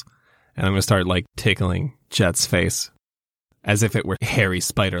hairs, and I'm gonna start like tickling Jet's face as if it were hairy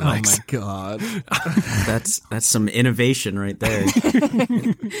spider legs. Oh my God. That's some innovation right there.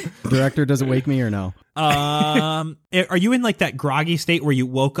 Director, does it wake me or no? Are you in like that groggy state where you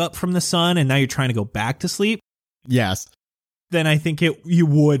woke up from the sun and now you're trying to go back to sleep? Yes. Then I think you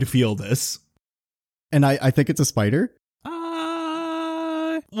would feel this. And I think it's a spider.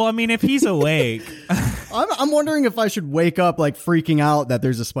 Well, I mean, if he's awake, I'm wondering if I should wake up like freaking out that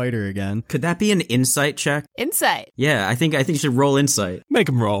there's a spider again. Could that be an insight check? Insight. Yeah, I think you should roll insight. Make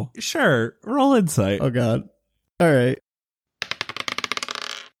him roll. Sure, roll insight. Oh God. All right.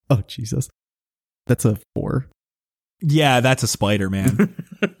 Oh Jesus. That's a 4. Yeah, that's a spider, man.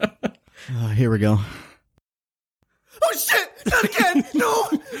 Here we go. Oh shit! Not again! No!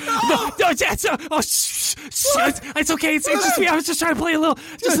 It's okay. It's just me. I was just trying to play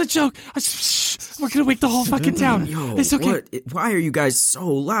just a joke. We're gonna wake the whole fucking town. Yo, it's okay. Why are you guys so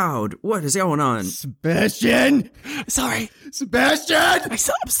loud? What is going on? Sebastian! Sorry, Sebastian! I'm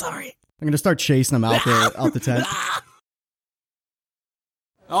sorry. I'm gonna start chasing him out the tent.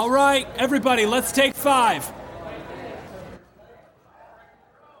 All right, everybody, let's take 5.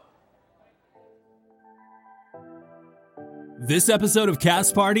 This episode of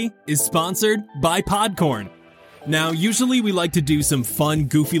Cast Party is sponsored by Podcorn. Now, usually we like to do some fun,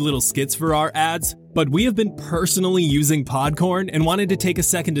 goofy little skits for our ads, but we have been personally using Podcorn and wanted to take a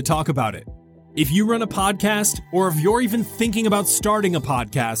second to talk about it. If you run a podcast, or if you're even thinking about starting a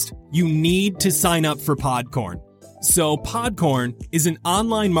podcast, you need to sign up for Podcorn. So Podcorn is an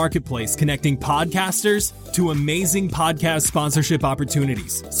online marketplace connecting podcasters to amazing podcast sponsorship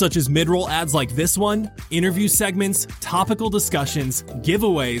opportunities, such as mid-roll ads like this one, interview segments, topical discussions,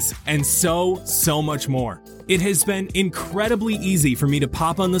 giveaways, and so much more. It has been incredibly easy for me to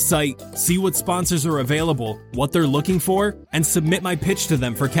pop on the site, see what sponsors are available, what they're looking for, and submit my pitch to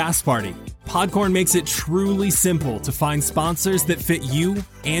them for Cast Party. Podcorn makes it truly simple to find sponsors that fit you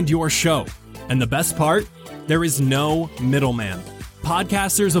and your show. And the best part? There is no middleman.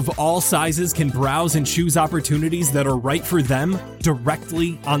 Podcasters of all sizes can browse and choose opportunities that are right for them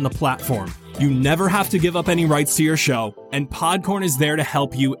directly on the platform. You never have to give up any rights to your show, and Podcorn is there to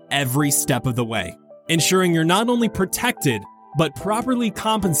help you every step of the way, ensuring you're not only protected, but properly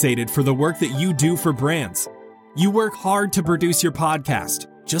compensated for the work that you do for brands. You work hard to produce your podcast,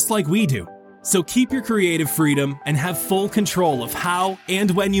 just like we do. So keep your creative freedom and have full control of how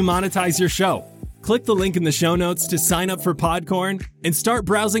and when you monetize your show. Click the link in the show notes to sign up for Podcorn and start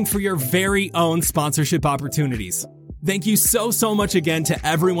browsing for your very own sponsorship opportunities. Thank you so much again to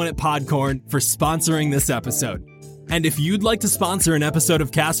everyone at Podcorn for sponsoring this episode. And if you'd like to sponsor an episode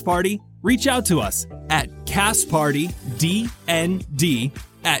of Cast Party, reach out to us at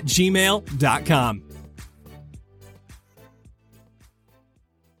castpartydnd@gmail.com.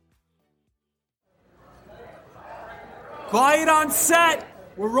 Quiet on set!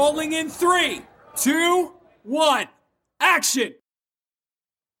 We're rolling in 3, 2, 1, action!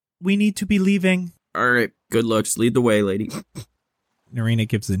 We need to be leaving. All right, good looks. Lead the way, lady. Narina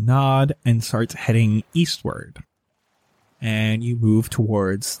gives a nod and starts heading eastward. And you move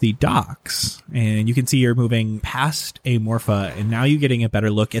towards the docks. And you can see you're moving past Amorpha, and now you're getting a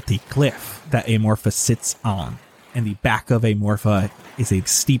better look at the cliff that Amorpha sits on. And the back of Amorpha is a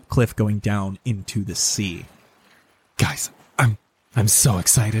steep cliff going down into the sea. Guys, I'm so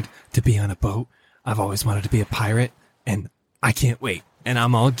excited to be on a boat. I've always wanted to be a pirate, and I can't wait. And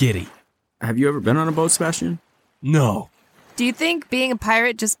I'm all giddy. Have you ever been on a boat, Sebastian? No. Do you think being a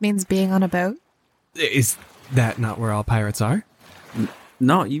pirate just means being on a boat? Is that not where all pirates are?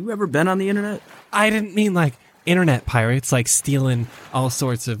 No, you ever been on the internet? I didn't mean like internet pirates, like stealing all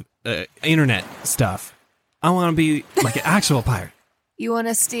sorts of internet stuff. I want to be like an actual pirate. You want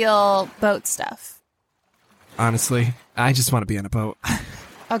to steal boat stuff? Honestly, I just want to be on a boat.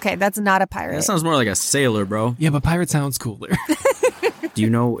 Okay, that's not a pirate. That sounds more like a sailor, bro. Yeah, but pirate sounds cooler. Do you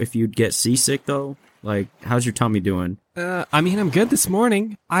know if you'd get seasick, though? Like, how's your tummy doing? I mean, I'm good this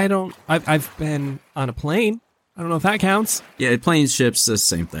morning. I've been on a plane. I don't know if that counts. Yeah, planes, ships, the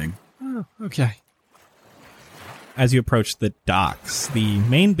same thing. Oh, okay. As you approach the docks, the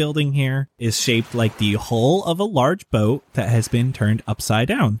main building here is shaped like the hull of a large boat that has been turned upside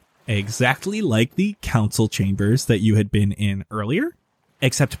down. Exactly like the council chambers that you had been in earlier,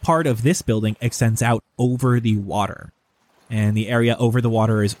 except part of this building extends out over the water. And the area over the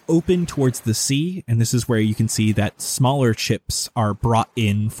water is open towards the sea, and this is where you can see that smaller ships are brought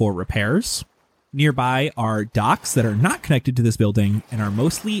in for repairs. Nearby are docks that are not connected to this building and are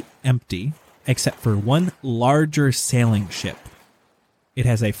mostly empty, except for one larger sailing ship. It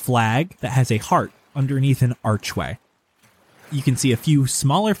has a flag that has a heart underneath an archway. You can see a few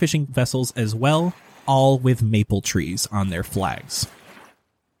smaller fishing vessels as well, all with maple trees on their flags.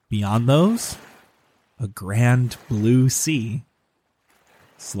 Beyond those, a grand blue sea.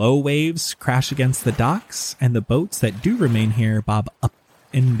 Slow waves crash against the docks, and the boats that do remain here bob up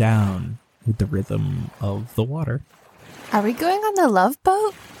and down with the rhythm of the water. Are we going on the love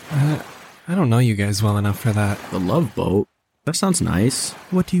boat? I don't know you guys well enough for that. The love boat? That sounds nice.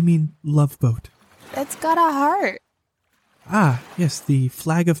 What do you mean, love boat? It's got a heart. Ah, yes, the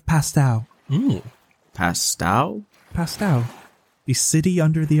flag of Pastau. Pastau? Pastau. The city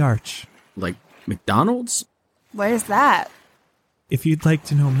under the arch. Like McDonald's? Where's that? If you'd like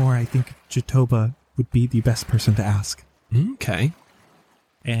to know more, I think Jatoba would be the best person to ask. Okay.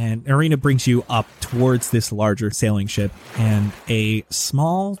 And Arena brings you up towards this larger sailing ship, and a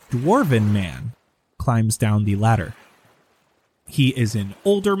small dwarven man climbs down the ladder. He is an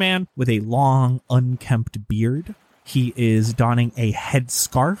older man with a long, unkempt beard. He is donning a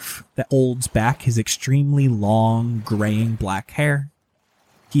headscarf that holds back his extremely long, graying black hair.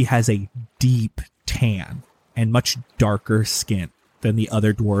 He has a deep tan and much darker skin than the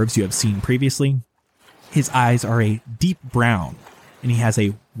other dwarves you have seen previously. His eyes are a deep brown, and he has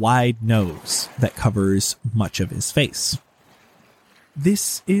a wide nose that covers much of his face.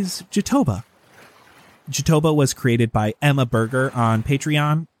 This is Jatoba. Jatoba was created by Emma Berger on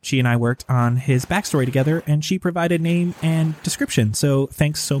Patreon. She and I worked on his backstory together, and she provided name and description. So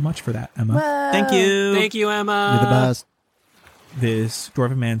thanks so much for that, Emma. Whoa. Thank you. Thank you, Emma. You're the best. This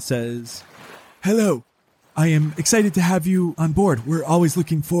dwarven man says, Hello, I am excited to have you on board. We're always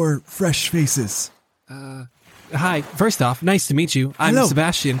looking for fresh faces. Hi. First off, nice to meet you. I'm Hello.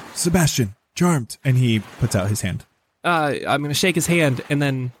 Sebastian. Sebastian, charmed. And he puts out his hand. I'm gonna shake his hand, and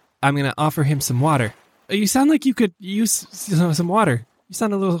then I'm gonna offer him some water. You sound like you could use some water. You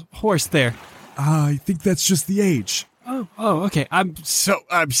sound a little hoarse there. I think that's just the age. Oh, okay. I'm so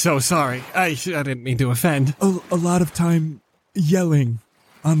sorry. I didn't mean to offend. A lot of time yelling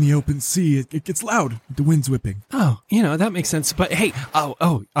on the open sea. It gets loud. The wind's whipping. Oh, that makes sense. But hey,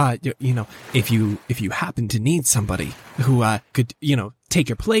 if you happen to need somebody who could, take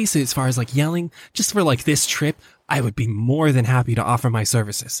your place as far as like yelling, just for like this trip, I would be more than happy to offer my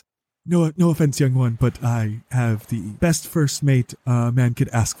services. No offense, young one, but I have the best first mate a man could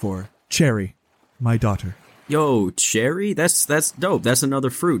ask for. Cherry, my daughter. Yo, cherry? That's dope. That's another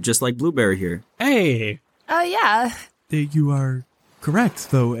fruit, just like blueberry here. Hey. Oh, yeah. You are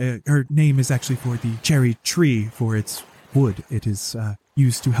correct, though. Her name is actually for the cherry tree for its wood. It is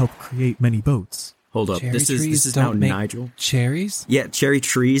used to help create many boats. Hold up. Cherry This trees is now don't make Nigel. Cherries? Yeah, cherry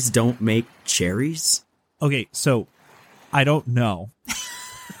trees don't make cherries? Okay, so I don't know.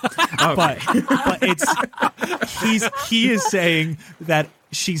 but he is saying that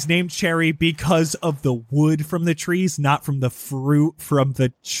she's named Cherry because of the wood from the trees, not from the fruit from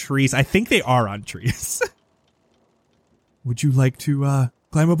the trees. I think they are on trees. Would you like to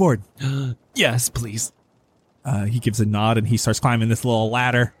climb aboard? Yes, please. He gives a nod and he starts climbing this little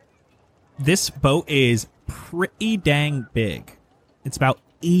ladder. This boat is pretty dang big. It's about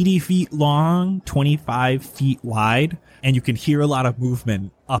 80 feet long, 25 feet wide, and you can hear a lot of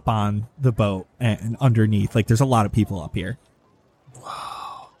movement up on the boat and underneath. Like, there's a lot of people up here.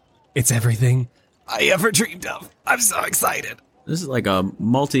 Whoa. It's everything I ever dreamed of. I'm so excited. This is like a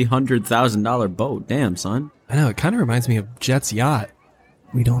multi-$100,000 boat. Damn, son. I know, it kind of reminds me of Jet's yacht.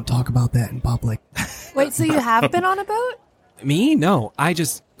 We don't talk about that in public. Wait, so you have been on a boat? Me? No,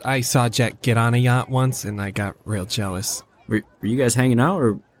 I saw Jet get on a yacht once, and I got real jealous. Were you guys hanging out,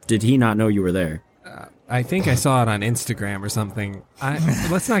 or did he not know you were there? I think I saw it on Instagram or something.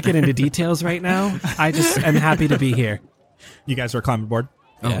 Let's not get into details right now. I just am happy to be here. You guys are climbing aboard?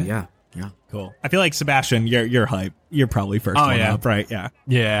 Oh, yeah. Cool. I feel like, Sebastian, you're hype. You're probably first one up, right? Yeah.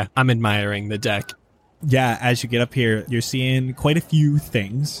 Yeah, I'm admiring the deck. Yeah, as you get up here, you're seeing quite a few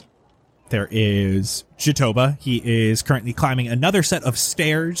things. There is Jatoba. He is currently climbing another set of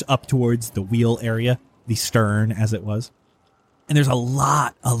stairs up towards the wheel area, the stern as it was. And there's a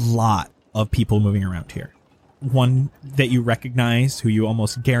lot of people moving around here. One that you recognize, who you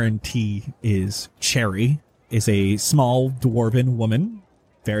almost guarantee is Cherry, is a small dwarven woman.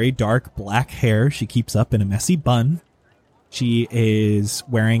 Very dark black hair she keeps up in a messy bun. She is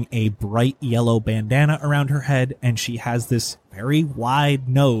wearing a bright yellow bandana around her head, and she has this very wide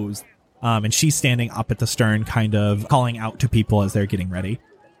nose. And she's standing up at the stern, kind of calling out to people as they're getting ready.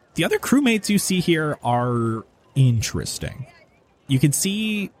 The other crewmates you see here are interesting. You can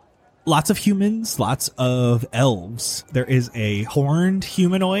see lots of humans, lots of elves. There is a horned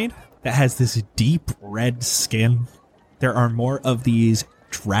humanoid that has this deep red skin. There are more of these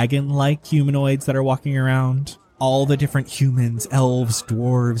dragon-like humanoids that are walking around. All the different humans, elves,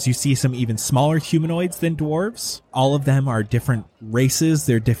 dwarves. You see some even smaller humanoids than dwarves. All of them are different races.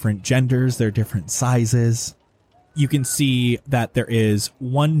 They're different genders. They're different sizes. You can see that there is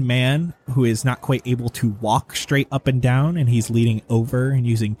one man who is not quite able to walk straight up and down, and he's leaning over and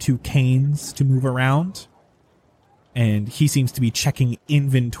using two canes to move around. And he seems to be checking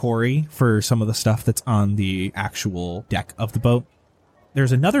inventory for some of the stuff that's on the actual deck of the boat.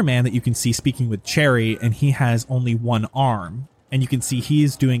 There's another man that you can see speaking with Cherry, and he has only one arm. And you can see he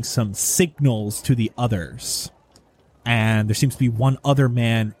is doing some signals to the others. And there seems to be one other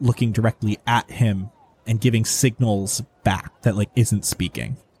man looking directly at him and giving signals back that, like, isn't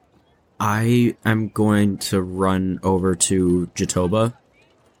speaking. I am going to run over to Jatoba.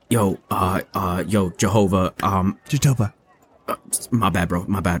 Yo, Jehovah. Jatoba. My bad, bro.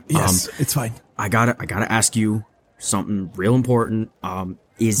 My bad. Yes, it's fine. I gotta ask you something real important. Are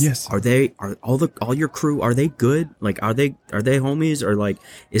all your crew, are they good? Like, are they homies, or like,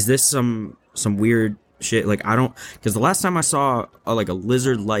 is this some weird shit? Like, because the last time I saw a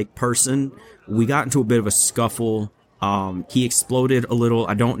lizard-like person, we got into a bit of a scuffle. He exploded a little.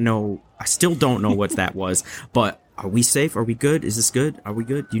 I still don't know what that was, but are we safe? Are we good? Is this good? Are we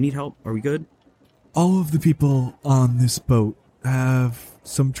good? Do you need help? Are we good? All of the people on this boat have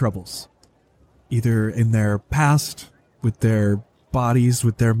some troubles. Either in their past, with their bodies,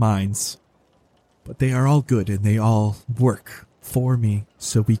 with their minds. But they are all good, and they all work for me,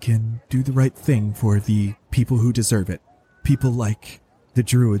 so we can do the right thing for the people who deserve it. People like the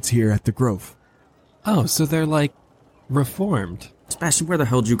druids here at the Grove. Oh, so they're like reformed. Sebastian, where the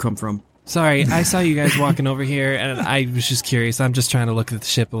hell did you come from? Sorry, I saw you guys walking over here, and I was just curious. I'm just trying to look at the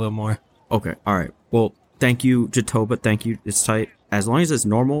ship a little more. Okay, all right. Well, thank you, Jatoba. Thank you. It's tight. As long as it's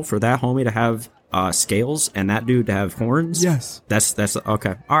normal for that homie to have scales and that dude to have horns. Yes. That's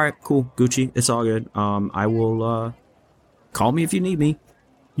okay. All right, cool. Gucci, it's all good. I will call me if you need me.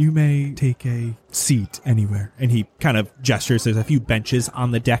 You may take a seat anywhere. And he kind of gestures. There's a few benches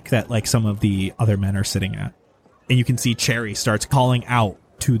on the deck that like some of the other men are sitting at. And you can see Cherry starts calling out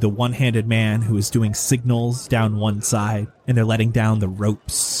to the one-handed man who is doing signals down one side, and they're letting down the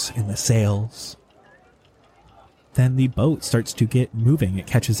ropes and the sails. Then the boat starts to get moving. It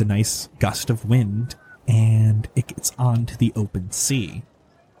catches a nice gust of wind, and it gets onto the open sea.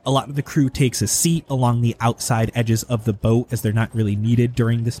 A lot of the crew takes a seat along the outside edges of the boat as they're not really needed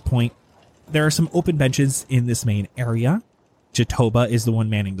during this point. There are some open benches in this main area. Jatoba is the one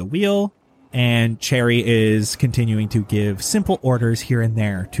manning the wheel, and Cherry is continuing to give simple orders here and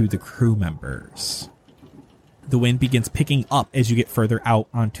there to the crew members. The wind begins picking up as you get further out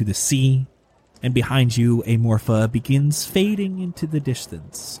onto the sea, and behind you, a Morpha begins fading into the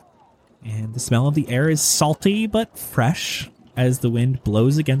distance. And the smell of the air is salty but fresh as the wind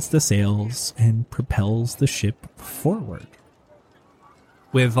blows against the sails and propels the ship forward.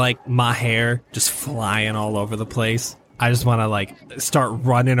 With, like, my hair just flying all over the place, I just want to, like, start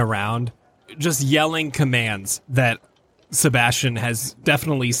running around, just yelling commands that Sebastian has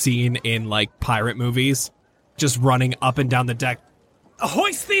definitely seen in, like, pirate movies, just running up and down the deck.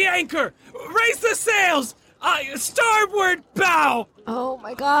 Hoist the anchor! Raise the sails! Starboard bow! Oh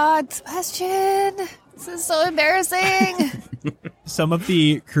my god, Sebastian! This is so embarrassing! Some of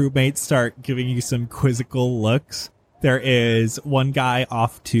the crewmates start giving you some quizzical looks. There is one guy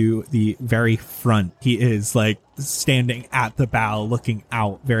off to the very front. He is like standing at the bow looking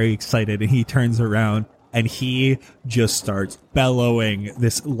out, very excited, and he turns around and he just starts bellowing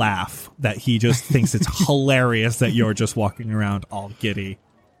this laugh that he just thinks it's hilarious that you're just walking around all giddy.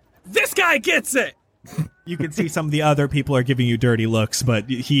 This guy gets it! You can see some of the other people are giving you dirty looks, but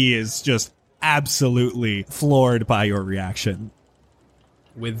he is just absolutely floored by your reaction.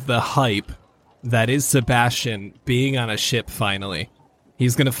 With the hype that is Sebastian being on a ship finally,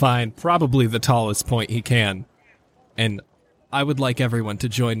 he's going to find probably the tallest point he can. And I would like everyone to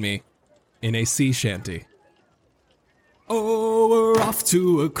join me in a sea shanty. Oh, we're off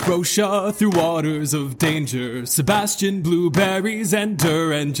to Acrotia through waters of danger. Sebastian, blueberries,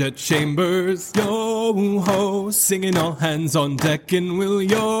 enter and jet chambers. Yo-ho, singing all hands on deck, and we'll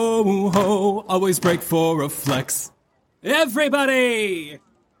yo-ho, always break for a flex. Everybody!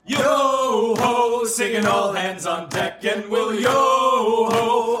 Yo-ho, singing all hands on deck, and we'll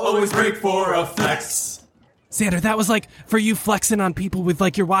yo-ho, always break for a flex. Xander, that was like for you flexing on people with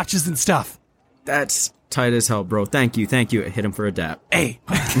like your watches and stuff. That's tight as hell, bro. Thank you. Hit him for a dap. Hey.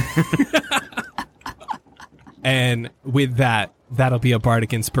 And with that, that'll be a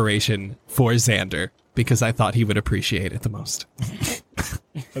bardic inspiration for Xander, because I thought he would appreciate it the most.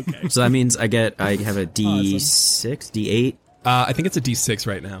 Okay. So that means I have a D6, D8? I think it's a D6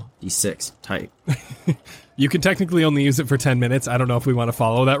 right now. D6, tight. You can technically only use it for 10 minutes. I don't know if we want to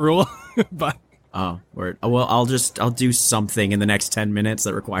follow that rule, but... Oh, word. Well, I'll do something in the next 10 minutes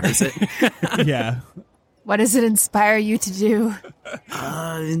that requires it. Yeah. What does it inspire you to do?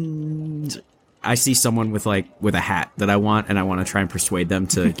 I see someone with a hat that I want, and I want to try and persuade them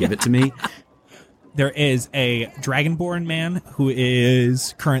to give it to me. There is a Dragonborn man who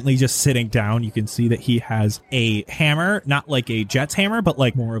is currently just sitting down. You can see that he has a hammer, not like a Jet's hammer, but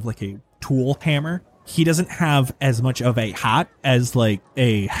like more of like a tool hammer. He doesn't have as much of a hat as like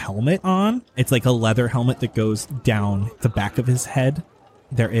a helmet on. It's like a leather helmet that goes down the back of his head.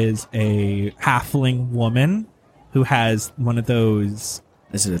 There is a halfling woman who has one of those...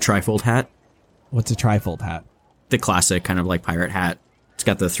 Is it a trifold hat? What's a trifold hat? The classic kind of like pirate hat. It's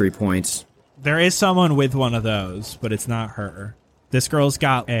got the 3 points. There is someone with one of those, but it's not her. This girl's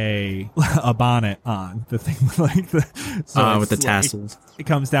got a bonnet on. The thing like with the tassels. It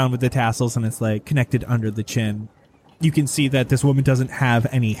comes down with the tassels and it's like connected under the chin. You can see that this woman doesn't have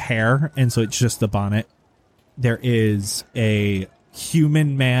any hair, and so it's just the bonnet. There is a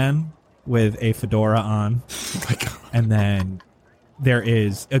human man with a fedora on. Oh my God. And then there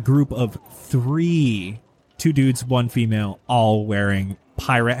is a group of 3, 2 dudes, 1 female, all wearing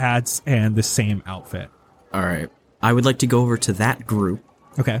pirate hats and the same outfit. All right. I would like to go over to that group.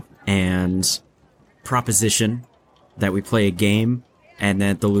 Okay. And proposition that we play a game and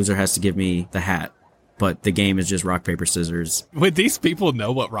that the loser has to give me the hat. But the game is just rock, paper, scissors. Would these people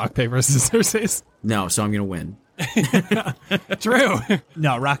know what rock, paper, scissors is? No, so I'm going to win. True.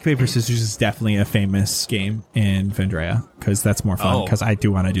 No, rock, paper, scissors is definitely a famous game in Vendrea because that's more fun because I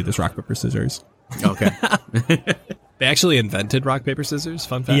do want to do this rock, paper, scissors. Okay. They actually invented rock, paper, scissors?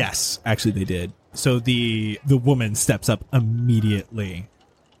 Fun fact. Yes, actually they did. So the woman steps up immediately.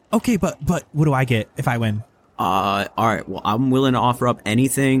 Okay, but what do I get if I win? All right. Well, I'm willing to offer up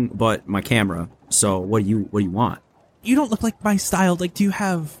anything but my camera. So what do you want? You don't look like my style. Like, do you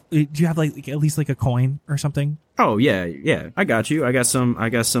have like at least like a coin or something? Oh yeah. I got you. I got some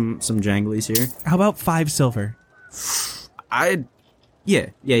janglies here. How about 5 silver? Yeah.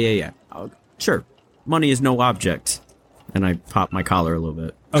 Sure. Money is no object. And I pop my collar a little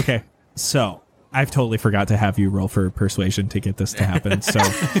bit. Okay, so I've totally forgot to have you roll for persuasion to get this to happen. So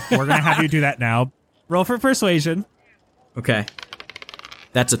we're gonna have you do that now. Roll for persuasion. Okay.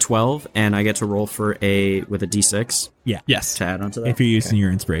 That's a 12, and I get to roll with a D6. Yeah. Yes. To add onto that. If you're using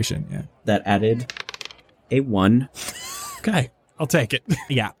your inspiration, yeah. That added a 1. Okay. I'll take it.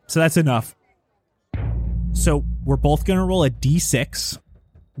 Yeah. So that's enough. So we're both gonna roll a D6.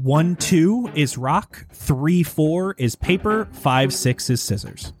 1, 2 is rock. 3, 4 is paper. 5, 6 is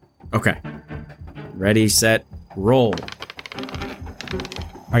scissors. Okay. Ready, set, roll.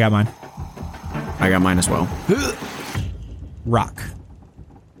 I got mine. I got mine as well. Rock.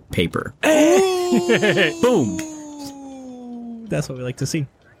 Paper. Boom. That's what we like to see.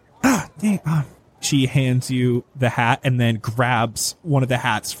 Dang. She hands you the hat and then grabs one of the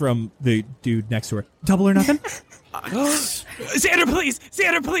hats from the dude next to her. Double or nothing? Xander, please!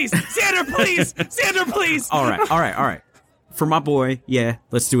 Xander, please! Xander, please! Xander, please! All right. For my boy, yeah,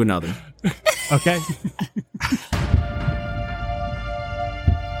 let's do another. Okay.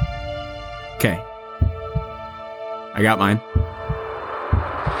 Okay. I got mine.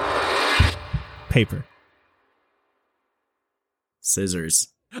 Paper. Scissors.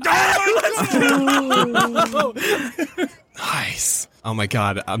 Nice. Oh my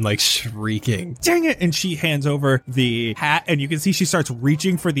god, I'm like shrieking. Dang it. And she hands over the hat, and you can see she starts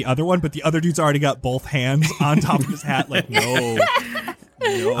reaching for the other one, but the other dude's already got both hands on top of his hat. Like, no.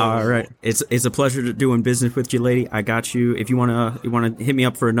 All right. It's a pleasure doing business with you, lady. I got you. If you wanna hit me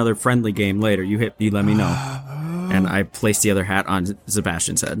up for another friendly game later, you let me know. And I place the other hat on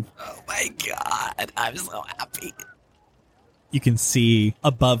Sebastian's head. Oh my god, I'm so happy. You can see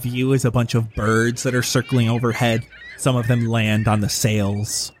above you is a bunch of birds that are circling overhead. Some of them land on the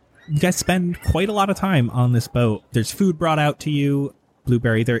sails. You guys spend quite a lot of time on this boat. There's food brought out to you.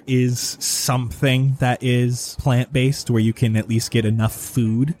 Blueberry, there is something that is plant-based where you can at least get enough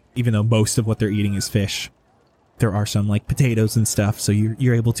food, even though most of what they're eating is fish. There are some like potatoes and stuff, so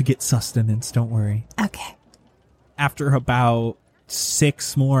you're able to get sustenance, don't worry. Okay. After about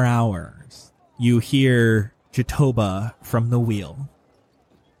 6 more hours, you hear Jatoba from the wheel.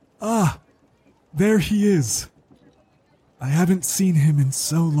 Ah, there he is. I haven't seen him in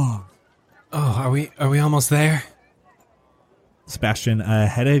so long. Oh, are we almost there? Sebastian,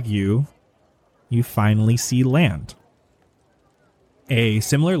 ahead of you, you finally see land. A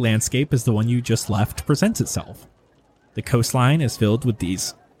similar landscape as the one you just left presents itself. The coastline is filled with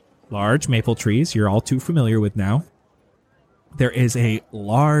these large maple trees you're all too familiar with now. There is a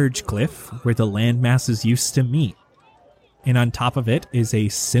large cliff where the land masses used to meet, and on top of it is a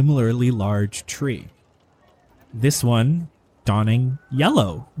similarly large tree. This one donning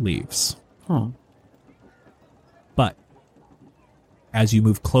yellow leaves. Oh. But as you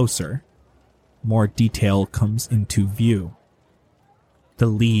move closer, more detail comes into view. The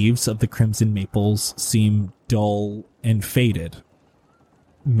leaves of the crimson maples seem dull and faded,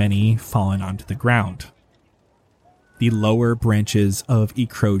 many fallen onto the ground. The lower branches of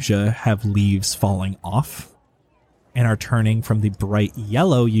Ecrosia have leaves falling off and are turning from the bright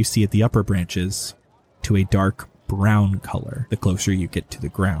yellow you see at the upper branches to a dark brown color the closer you get to the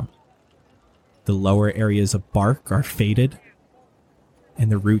ground. The lower areas of bark are faded,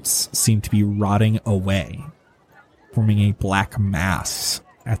 and the roots seem to be rotting away, forming a black mass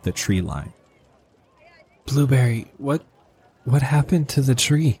at the tree line. Blueberry, what happened to the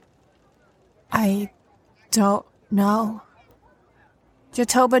tree? I don't know.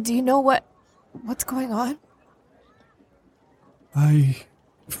 Jatoba, do you know what's going on? I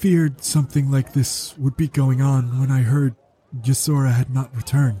feared something like this would be going on when I heard Ysora had not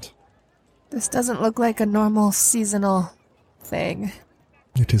returned. This doesn't look like a normal seasonal thing.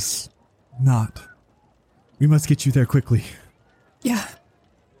 It is not. We must get you there quickly. Yeah.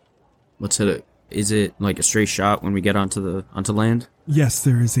 Let's hit it. Is it like a straight shot when we get onto land? Yes,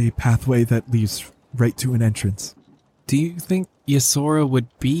 there is a pathway that leads right to an entrance. Do you think Ysora would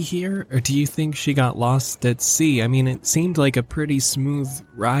be here, or do you think she got lost at sea? I mean, it seemed like a pretty smooth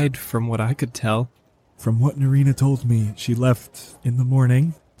ride from what I could tell. From what Narina told me, she left in the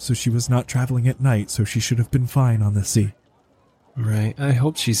morning, so she was not traveling at night, so she should have been fine on the sea. Right, I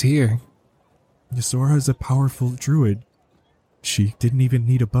hope she's here. Ysora is a powerful druid. She didn't even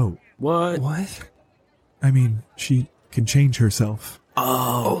need a boat. What? I mean, she can change herself.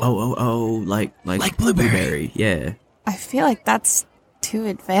 Like Blueberry. Yeah. I feel like that's too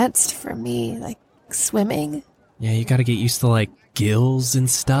advanced for me, like swimming. Yeah, you gotta get used to, like, gills and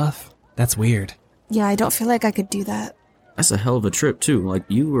stuff. That's weird. Yeah, I don't feel like I could do that. That's a hell of a trip too. Like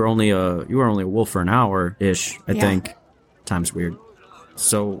you were only a wolf for an hour ish, I think. Time's weird.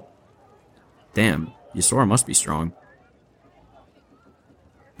 So, damn, Ysora must be strong.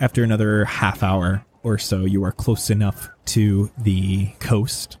 After another half hour or so, you are close enough to the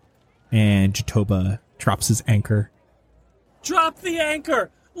coast, and Jatoba drops his anchor. Drop the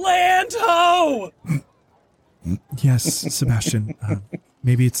anchor! Land ho! Yes, Sebastian.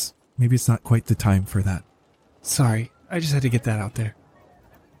 Maybe it's not quite the time for that. Sorry, I just had to get that out there.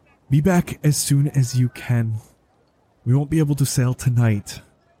 Be back as soon as you can. We won't be able to sail tonight.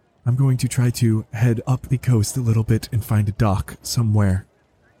 I'm going to try to head up the coast a little bit and find a dock somewhere.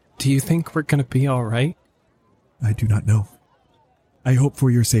 Do you think we're gonna be alright? I do not know. I hope for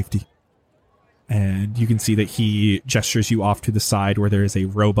your safety. And you can see that he gestures you off to the side where there is a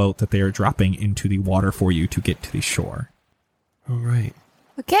rowboat that they are dropping into the water for you to get to the shore. Alright.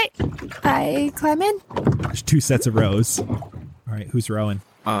 Okay, I climb in. There's 2 sets of rows. All right, who's rowing?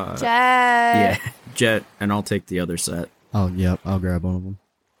 Jet. Yeah, Jet, and I'll take the other set. Oh, yep, I'll grab one of them.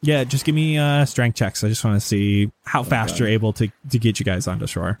 Yeah, just give me strength checks. I just want to see how fast you're able to get you guys onto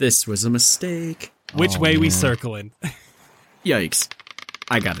shore. This was a mistake. Which way we circling? Yikes.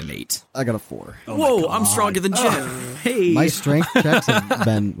 I got an 8. I got a 4. Whoa, I'm stronger than Jet. Hey. My strength checks have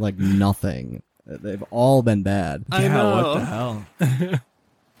been like nothing. They've all been bad. I know. What the hell?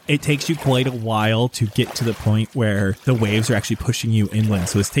 It takes you quite a while to get to the point where the waves are actually pushing you inland.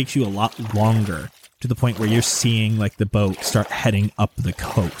 So this takes you a lot longer, to the point where you're seeing like the boat start heading up the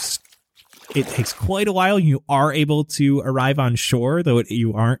coast. It takes quite a while. You are able to arrive on shore, though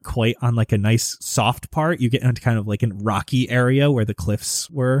you aren't quite on like a nice soft part. You get into kind of like a rocky area where the cliffs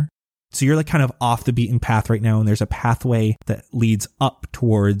were. So you're like kind of off the beaten path right now, and there's a pathway that leads up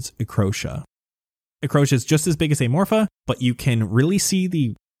towards Acrocia. Acrocia is just as big as Amorpha, but you can really see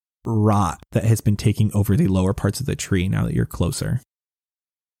the rot that has been taking over the lower parts of the tree now that you're closer.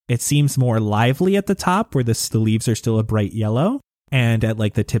 It seems more lively at the top, where the leaves are still a bright yellow, and at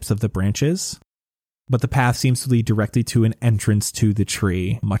like the tips of the branches. But the path seems to lead directly to an entrance to the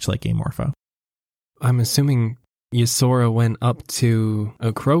tree, much like Amorpha. I'm assuming Ysora went up to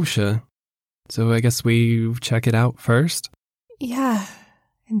Acrocia, so I guess we check it out first. Yeah,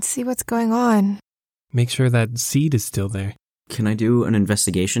 and see what's going on. Make sure that seed is still there. Can I do an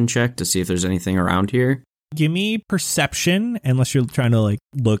investigation check to see if there's anything around here? Give me perception, unless you're trying to like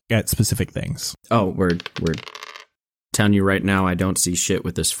look at specific things. Oh, word. Telling you right now, I don't see shit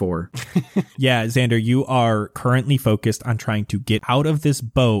with this 4. Yeah, Xander, you are currently focused on trying to get out of this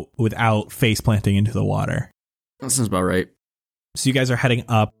boat without face planting into the water. That sounds about right. So you guys are heading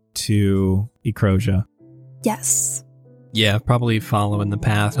up to Acrocia. Yes. Yeah, probably following the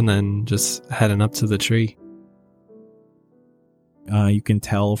path and then just heading up to the tree. You can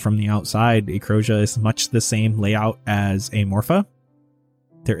tell from the outside, Acrocia is much the same layout as Amorpha.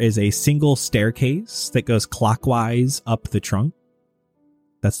 There is a single staircase that goes clockwise up the trunk.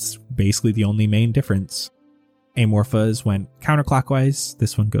 That's basically the only main difference. Amorpha's went counterclockwise.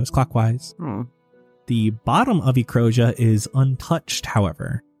 This one goes clockwise. Oh. The bottom of Acrocia is untouched,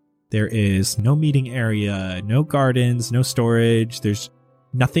 however. There is no meeting area, no gardens, no storage. There's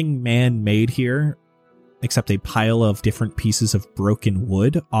nothing man-made here, except a pile of different pieces of broken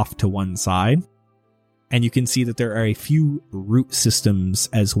wood off to one side. And you can see that there are a few root systems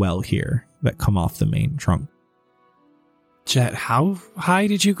as well here that come off the main trunk. Jet, how high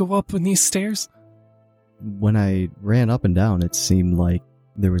did you go up in these stairs? When I ran up and down, it seemed like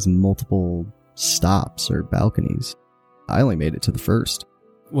there was multiple stops or balconies. I only made it to the first.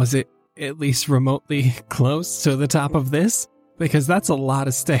 Was it at least remotely close to the top of this? Because that's a lot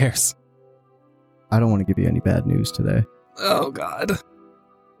of stairs. I don't want to give you any bad news today. Oh, God.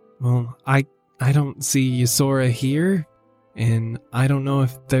 Well, I don't see Ysora here, and I don't know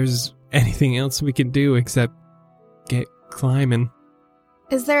if there's anything else we can do except get climbing.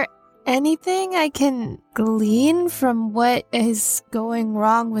 Is there anything I can glean from what is going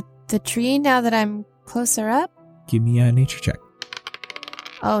wrong with the tree now that I'm closer up? Give me a nature check.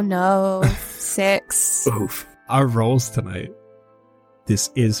 Oh no, 6. Oof. Our rolls tonight. This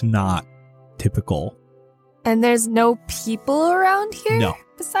is not typical. And there's no people around here? No.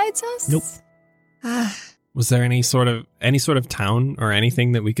 Besides us? Nope. Was there any sort of town or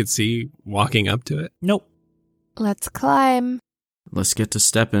anything that we could see walking up to it? Nope. Let's climb. Let's get to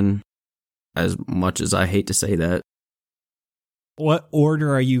stepping, as much as I hate to say that. What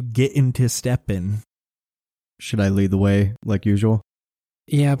order are you getting to step in? Should I lead the way like usual?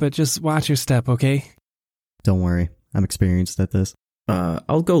 Yeah, but just watch your step, okay? Don't worry. I'm experienced at this.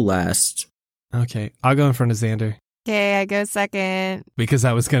 I'll go last. Okay, I'll go in front of Xander. Okay, I go second. Because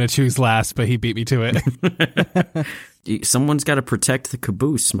I was going to choose last, but he beat me to it. Someone's got to protect the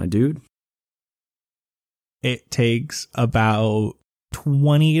caboose, my dude. It takes about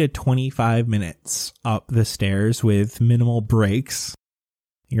 20 to 25 minutes up the stairs with minimal breaks.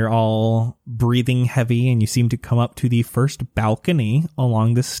 You're all breathing heavy, and you seem to come up to the first balcony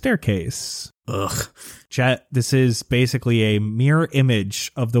along the staircase. Ugh. Jet, this is basically a mirror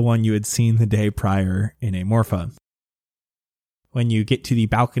image of the one you had seen the day prior in Amorpha. When you get to the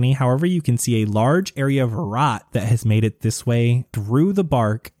balcony, however, you can see a large area of rot that has made it this way through the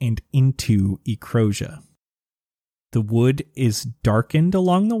bark and into Ecrosia. The wood is darkened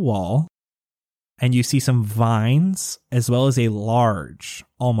along the wall, and you see some vines as well as a large,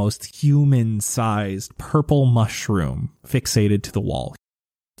 almost human-sized purple mushroom fixated to the wall.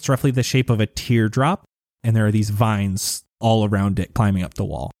 It's roughly the shape of a teardrop, and there are these vines all around it climbing up the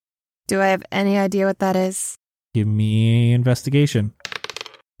wall. Do I have any idea what that is? Give me investigation.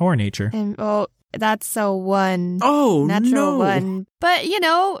 Or nature. And that's a 1. Oh, Natural no. 1. But,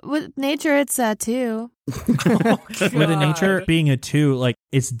 with nature, it's a 2. With a nature being a 2,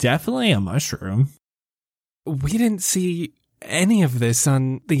 it's definitely a mushroom. We didn't see any of this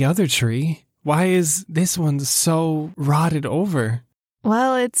on the other tree. Why is this one so rotted over?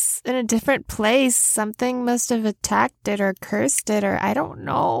 Well, it's in a different place. Something must have attacked it or cursed it, or I don't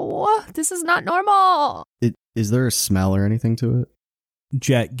know. This is not normal. Is there a smell or anything to it?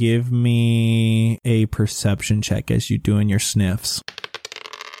 Jet, give me a perception check as you doing your sniffs.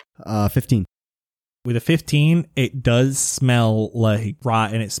 15. With a 15, it does smell like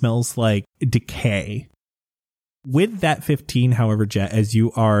rot, and it smells like decay. With that 15, however, Jet, as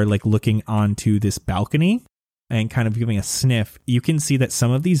you are looking onto this balcony and kind of giving a sniff, you can see that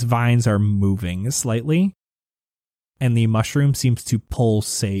some of these vines are moving slightly, and the mushroom seems to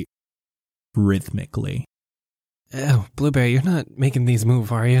pulsate rhythmically. Oh, Blueberry, you're not making these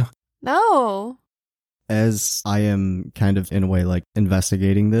move, are you? No. As I am kind of, in a way,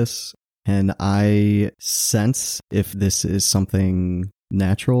 investigating this, and I sense if this is something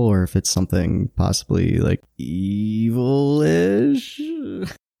natural or if it's something possibly, evil-ish.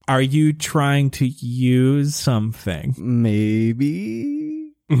 Are you trying to use something?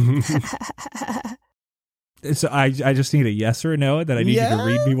 Maybe. So I just need a yes or a no, that I need you to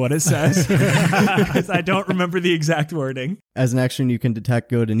read me what it says. Because I don't remember the exact wording. As an action, you can detect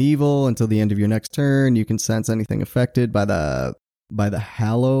good and evil until the end of your next turn. You can sense anything affected by the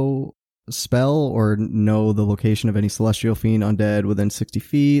Hallow spell or know the location of any celestial fiend undead within 60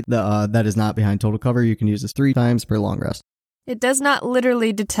 feet. That is not behind total cover. You can use this 3 times per long rest. It does not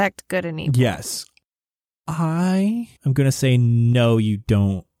literally detect good and evil. Yes. I am going to say no, you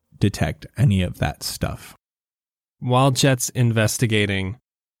don't detect any of that stuff. While Jet's investigating,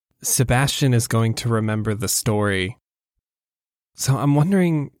 Sebastian is going to remember the story. So I'm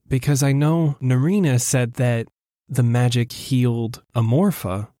wondering, because I know Narina said that the magic healed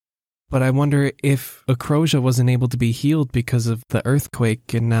Amorpha, but I wonder if Ecrosia wasn't able to be healed because of the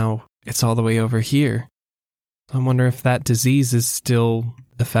earthquake, and now it's all the way over here. I wonder if that disease is still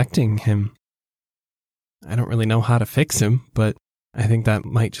affecting him. I don't really know how to fix him, but I think that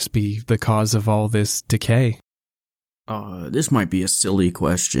might just be the cause of all this decay. This might be a silly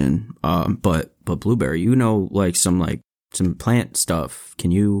question, but Blueberry, some plant stuff.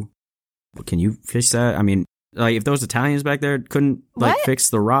 Can you fix that? I mean, if those Italians back there couldn't fix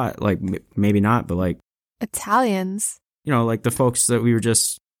the rot, maybe not, but Italians. The folks that we were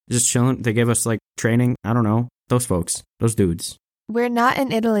just chilling. They gave us training. I don't know, those folks, those dudes. We're not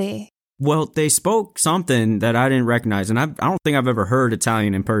in Italy. Well, they spoke something that I didn't recognize, and I don't think I've ever heard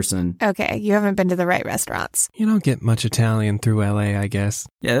Italian in person. Okay, you haven't been to the right restaurants. You don't get much Italian through LA, I guess.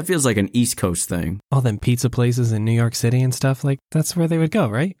 Yeah, that feels like an East Coast thing. All them pizza places in New York City and stuff, that's where they would go,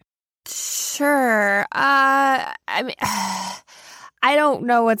 right? Sure. I mean, I don't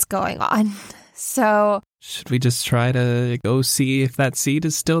know what's going on, so... Should we just try to go see if that seed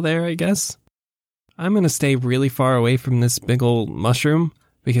is still there, I guess? I'm gonna stay really far away from this big old mushroom,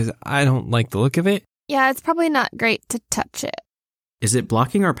 because I don't like the look of it. Yeah, it's probably not great to touch it. Is it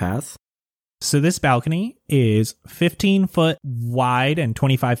blocking our path? So this balcony is 15 foot wide and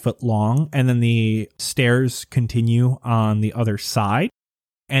 25 foot long, and then the stairs continue on the other side.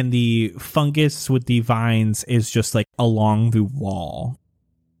 and the fungus with the vines is just like along the wall.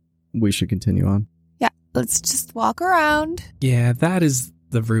 We should continue on. Yeah, let's just walk around. Yeah, that is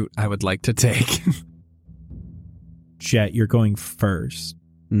the route I would like to take. Jet, you're going first.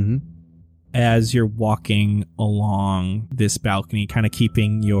 Mm-hmm. As you're walking along this balcony, kind of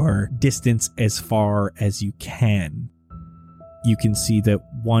keeping your distance as far as you can see that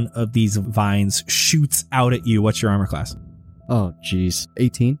one of these vines shoots out at you. What's your armor class? Oh, geez.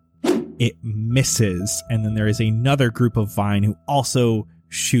 18? It misses, and then there is another group of vine who also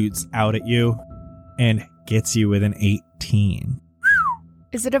shoots out at you and gets you with an 18.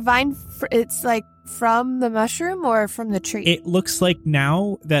 Is it a vine? It's like from the mushroom or from the tree? It looks like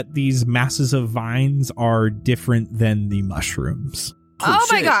now that these masses of vines are different than the mushrooms. Oh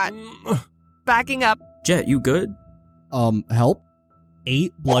my shit. god. Backing up. Jet, you good? Help?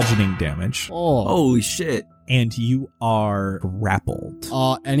 8 bludgeoning damage, Oh. Holy shit. and you are grappled.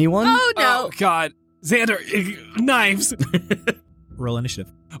 Anyone? Oh no. Oh, God. Xander, knives. Roll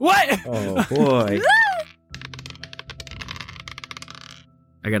initiative. What? Oh, boy.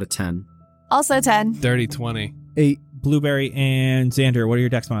 I got a 10. Also 10. Dirty 20. 8. Blueberry and Xander, what are your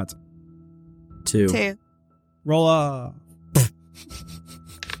dex mods? 2. 2. Roll up.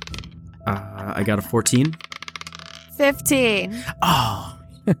 I got a 14. 15. Oh.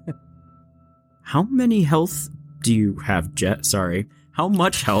 How many health do you have, Jet? Sorry. How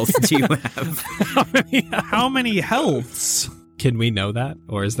much health do you have? How many healths? Can we know that?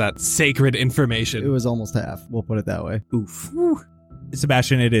 Or is that sacred information? It was almost half. We'll put it that way. Oof.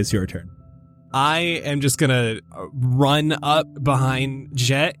 Sebastian, it is your turn. I am just gonna run up behind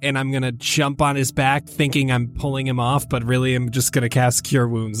Jet, and I'm gonna jump on his back, thinking I'm pulling him off, but really I'm just gonna cast Cure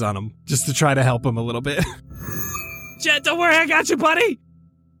Wounds on him, just to try to help him a little bit. Jet, don't worry, I got you, buddy!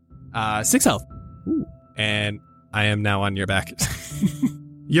 6 health. Ooh. And I am now on your back.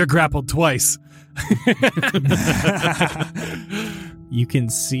 You're grappled twice. You can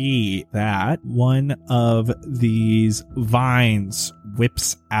see that one of these vines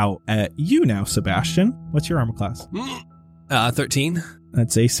whips out at you now, Sebastian. What's your armor class? 13.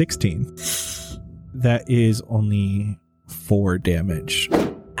 That's a 16. That is only 4 damage.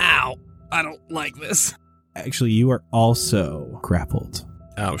 Ow. I don't like this. Actually, you are also grappled.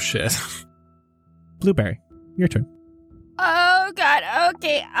 Oh, shit. Blueberry, your turn. Oh god.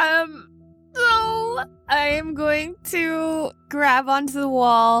 Okay. So I am going to grab onto the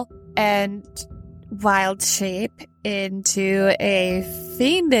wall and wild shape into a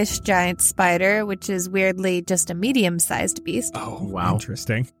fiendish giant spider, which is weirdly just a medium-sized beast. Oh, Wow.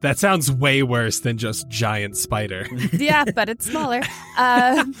 Interesting. That sounds way worse than just giant spider. Yeah, but it's smaller.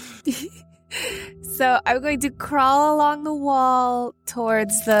 So I'm going to crawl along the wall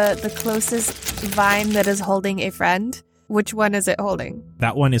towards the closest vine that is holding a friend. Which one is it holding?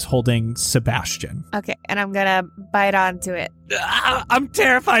 That one is holding Sebastian. Okay, and I'm gonna bite onto it. I'm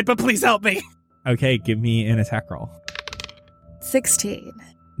terrified, but please help me. Okay, give me an attack roll. 16.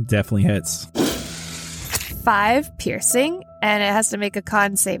 Definitely hits. 5 piercing, and it has to make a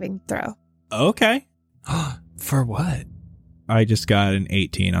con saving throw. Okay. For what? I just got an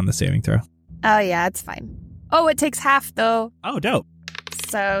 18 on the saving throw. Oh yeah, it's fine. Oh, it takes half though. Oh, dope.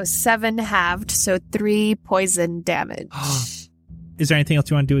 So 7 halved, so 3 poison damage. Is there anything else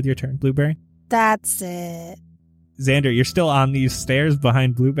you want to do with your turn, Blueberry? That's it. Xander, you're still on these stairs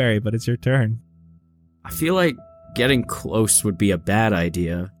behind Blueberry, but it's your turn. I feel like getting close would be a bad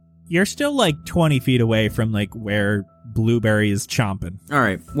idea. You're still like 20 feet away from like where Blueberry is chomping. All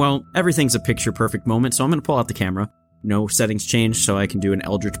right. Well, everything's a picture perfect moment, so I'm going to pull out the camera. No settings changed, so I can do an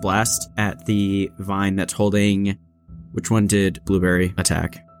Eldritch Blast at the vine that's holding... Which one did Blueberry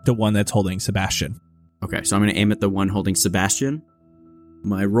attack? The one that's holding Sebastian. Okay, so I'm going to aim at the one holding Sebastian.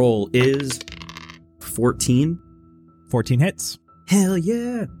 My roll is 14. 14 hits. Hell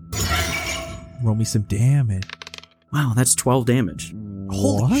yeah. Roll me some damage. Wow, that's 12 damage.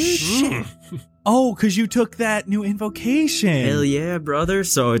 Holy shit. Oh, because you took that new invocation. Hell yeah, brother.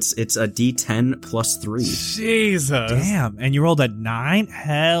 So it's a D10 plus 3. Jesus. Damn. And you rolled a 9?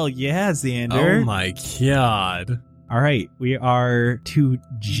 Hell yeah, Xander. Oh my god. All right, we are to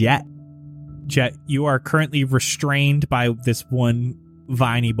Jet. Jet, you are currently restrained by this one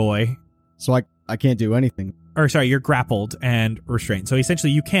viney boy. So I can't do anything. Or sorry, you're grappled and restrained. So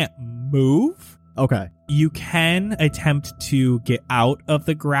essentially you can't move. Okay. You can attempt to get out of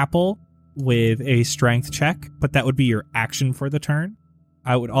the grapple with a strength check, but that would be your action for the turn.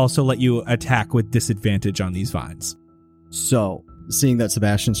 I would also let you attack with disadvantage on these vines. So, seeing that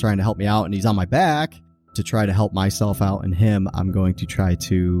Sebastian's trying to help me out and he's on my back, to try to help myself out and him, I'm going to try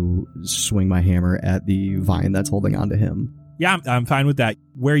to swing my hammer at the vine that's holding onto him. Yeah, I'm fine with that.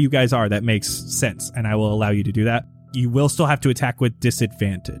 Where you guys are, that makes sense, and I will allow you to do that. You will still have to attack with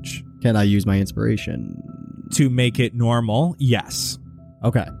disadvantage. Can I use my inspiration? To make it normal, yes.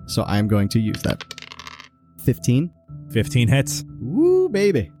 Okay, so I'm going to use that. 15? 15 hits. Woo,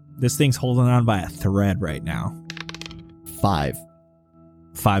 baby. This thing's holding on by a thread right now. 5.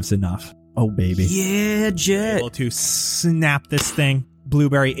 5's enough. Oh, baby. Yeah, Jet. Able to snap this thing.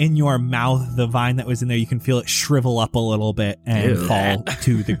 Blueberry, in your mouth, the vine that was in there, you can feel it shrivel up a little bit and fall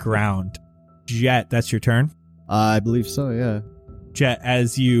to the ground. Jet, that's your turn? I believe so, yeah. Jet,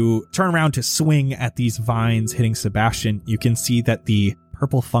 as you turn around to swing at these vines hitting Sebastian, you can see that the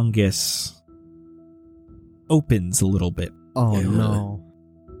purple fungus opens a little bit. Oh, no.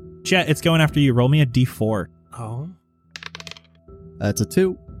 Jet, it's going after you. Roll me a d4. Oh. That's a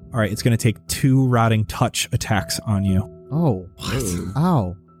 2. All right, it's going to take 2 rotting touch attacks on you. Oh. What?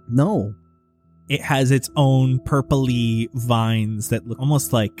 Ow. No. It has its own purpley vines that look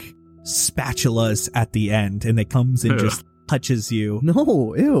almost like spatulas at the end, and it comes and just touches you.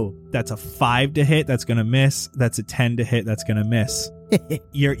 No, ew. That's a 5 to hit. That's going to miss. That's a 10 to hit. That's going to miss.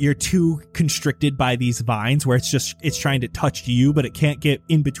 You're too constricted by these vines where it's trying to touch you, but it can't get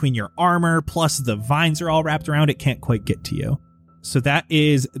in between your armor. Plus the vines are all wrapped around. It can't quite get to you. So that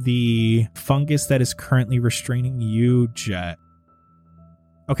is the fungus that is currently restraining you, Jet.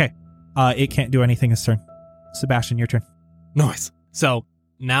 Okay. It can't do anything this turn. Sebastian, your turn. Nice. So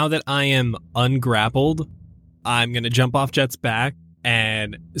now that I am ungrappled, I'm going to jump off Jet's back.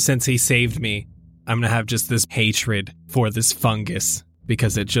 And since he saved me, I'm going to have just this hatred for this fungus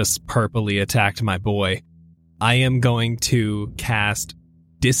because it just purplely attacked my boy. I am going to cast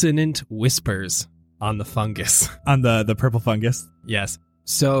Dissonant Whispers on the fungus. On the purple fungus? Yes.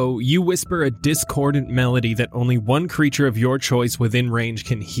 So you whisper a discordant melody that only one creature of your choice within range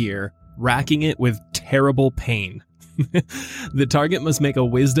can hear, racking it with terrible pain. The target must make a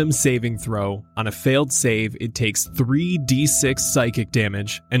wisdom saving throw. On a failed save, it takes 3d6 psychic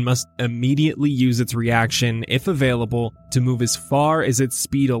damage and must immediately use its reaction, if available, to move as far as its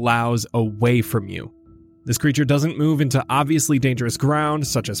speed allows away from you. This creature doesn't move into obviously dangerous ground,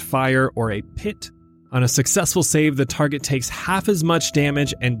 such as fire or a pit. On a successful save, the target takes half as much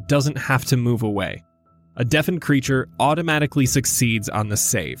damage and doesn't have to move away. A deafened creature automatically succeeds on the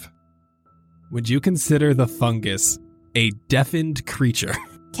save. Would you consider the fungus a deafened creature?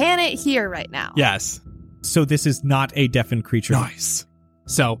 Can it hear right now? Yes. So this is not a deafened creature. Nice.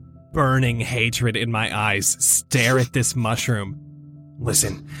 So, burning hatred in my eyes, stare at this mushroom.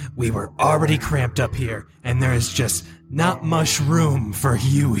 Listen, we were already cramped up here, and there is just not much room for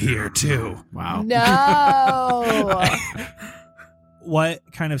you here, too. Wow. No. What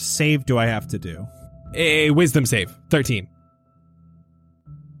kind of save do I have to do? A wisdom save, 13.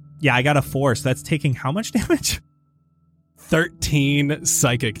 Yeah, I got a 4, so that's taking how much damage? 13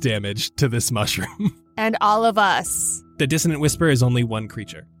 psychic damage to this mushroom. And all of us. The Dissonant Whisper is only one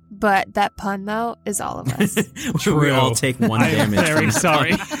creature. But that pun, though, is all of us. We all take 1 damage. I'm very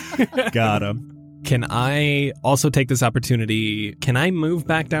sorry. Got him. Can I also take this opportunity? Can I move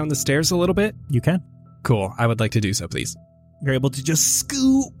back down the stairs a little bit? You can. Cool. I would like to do so, please. You're able to just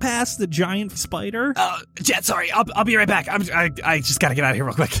scoot past the giant spider. Jet, sorry. I'll be right back. I just got to get out of here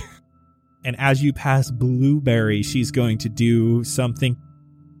real quick. And as you pass Blueberry, she's going to do something.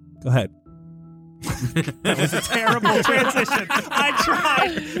 Go ahead. That was a terrible transition. I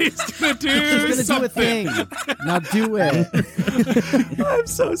tried. He's going to do She's gonna do a thing. Now do it. I'm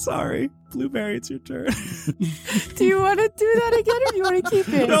so sorry. Blueberry, it's your turn. Do you want to do that again, or do you want to keep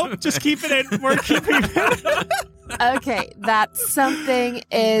it? Nope, just keep it in. We're keeping it. Okay, that something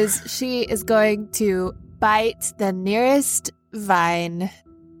is she is going to bite the nearest vine.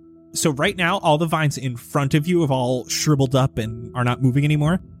 So right now, all the vines in front of you have all shriveled up and are not moving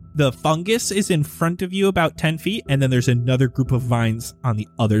anymore. The fungus is in front of you about 10 feet, and then there's another group of vines on the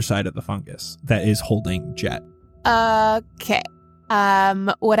other side of the fungus that is holding Jet. Okay.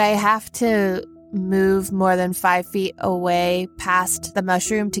 Would I have to move more than 5 feet away past the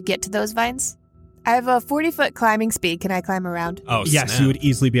mushroom to get to those vines? I have a 40-foot climbing speed. Can I climb around? Oh, yes, snap. you would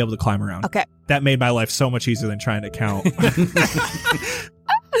easily be able to climb around. Okay. That made my life so much easier than trying to count.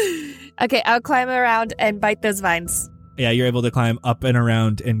 Okay, I'll climb around and bite those vines. Yeah, you're able to climb up and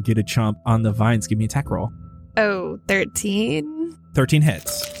around and get a chomp on the vines. Give me an attack roll. Oh, 13. 13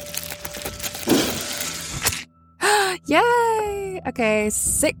 hits. Yay! Okay,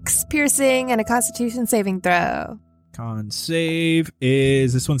 6 piercing and a constitution saving throw. Con save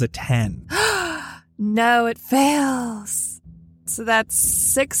is, this one's a 10. No, it fails. So that's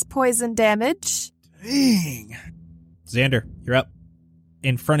 6 poison damage. Dang. Xander, you're up.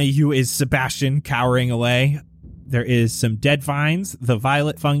 In front of you is Sebastian cowering away. There is some dead vines, the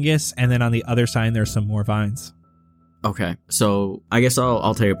violet fungus, and then on the other side there's some more vines. Okay, so I guess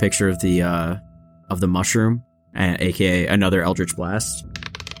I'll take a picture of the mushroom, aka another Eldritch Blast.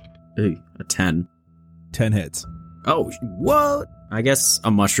 Ooh, a 10. 10 hits. Oh, what? I guess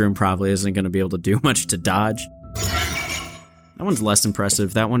a mushroom probably isn't going to be able to do much to dodge. That one's less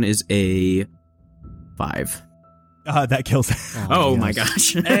impressive. That one is a 5. That kills. Oh my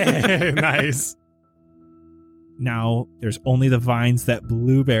gosh. Hey, nice. Now, there's only the vines that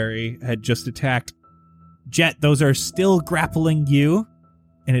Blueberry had just attacked. Jet, those are still grappling you,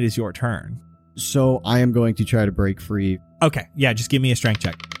 and it is your turn. So I am going to try to break free. Okay, yeah, just give me a strength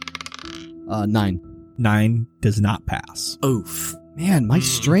check. 9. 9 does not pass. Oof. Man, my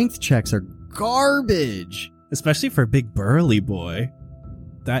strength checks are garbage. Especially for a big burly boy.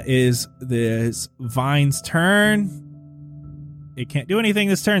 That is this vine's turn. It can't do anything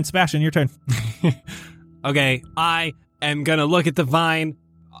this turn. Sebastian, your turn. Okay, I am gonna look at the vine.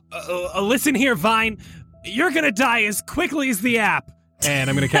 Listen here, vine. You're gonna die as quickly as the app. And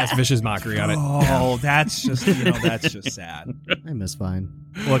I'm gonna cast Vicious Mockery on it. Oh, that's just, that's just sad. I miss Vine.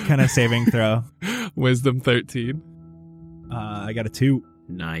 What kind of saving throw? Wisdom 13. I got a 2.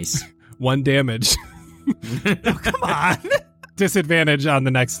 Nice. 1 damage. Oh, come on. Disadvantage on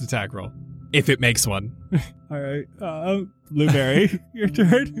the next attack roll. If it makes one. All right. Blueberry, your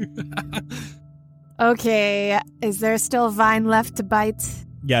turn. Okay, is there still Vine left to bite?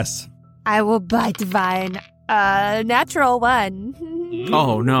 Yes. I will bite Vine. Natural 1.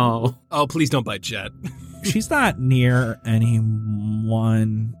 Oh no. Oh, please don't bite Jet. She's not near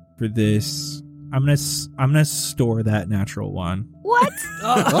anyone for this. I'm gonna store that natural 1. What?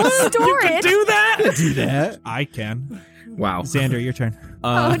 Store it? Do that? Do that? I can. Wow. Xander, your turn.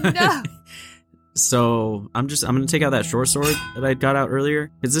 Oh no. So I'm gonna take out that short sword that I got out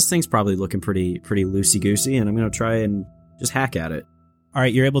earlier, because this thing's probably looking pretty loosey goosey, and I'm gonna try and just hack at it. All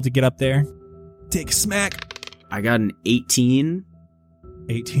right, you're able to get up there. Take a smack. I got an 18.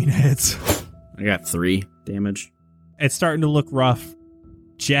 18 hits. I got 3 damage. It's starting to look rough.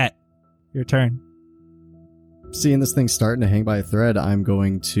 Jet, your turn. Seeing this thing starting to hang by a thread, I'm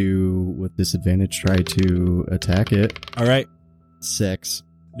going to, with disadvantage, try to attack it. All right. 6.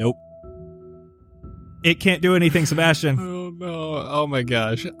 Nope. It can't do anything, Sebastian. Oh no. Oh my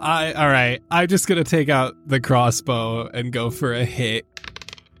gosh. All right. I'm just going to take out the crossbow and go for a hit.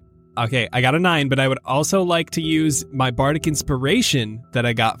 Okay, I got a 9, but I would also like to use my Bardic Inspiration that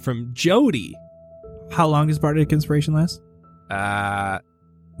I got from Jody. How long does Bardic Inspiration last?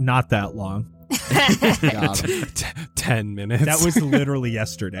 Not that long. 10 minutes. That was literally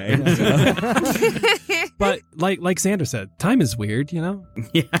yesterday. But like Xander said, time is weird, you know?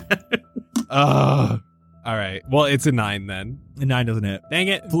 Yeah. All right. Well, it's a 9 then. A 9 doesn't hit. Dang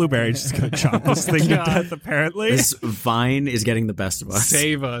it. Blueberry's just gonna chop this thing to death, apparently. This vine is getting the best of us.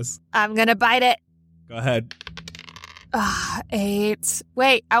 Save us. I'm gonna bite it. Go ahead. 8.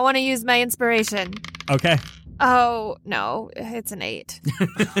 Wait, I want to use my inspiration. Okay. Oh, no, it's an 8.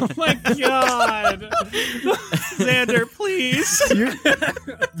 Oh my god. Xander, please.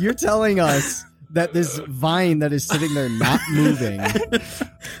 You're telling us that this vine that is sitting there not moving,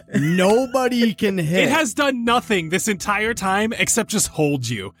 nobody can hit. It has done nothing this entire time except just hold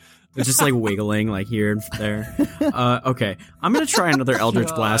you. It's just like wiggling like here and there. Okay, I'm going to try another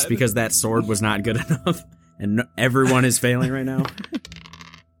Eldritch Blast because that sword was not good enough. And everyone is failing right now.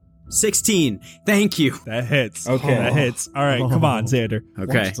 16. Thank you. That hits. Okay. That hits. All right, come on, Xander.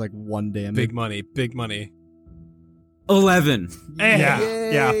 Okay. It's like 1 damage. Big money. Big money. 11. Yeah.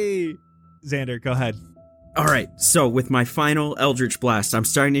 Yay. Yeah. Xander, go ahead. All right, so with my final Eldritch Blast, I'm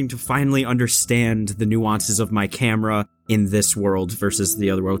starting to finally understand the nuances of my camera in this world versus the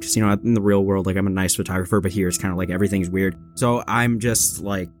other world. Because, you know, in the real world, like, I'm a nice photographer, but here it's kind of like everything's weird. So I'm just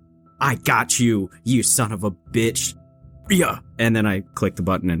like, I got you, you son of a bitch. Yeah. And then I click the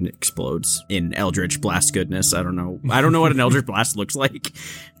button and it explodes in Eldritch Blast goodness. I don't know what an Eldritch Blast looks like.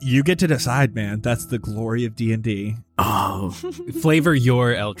 You get to decide, man. That's the glory of D&D. Oh. Flavor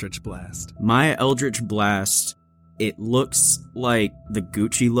your Eldritch Blast. My Eldritch Blast, it looks like the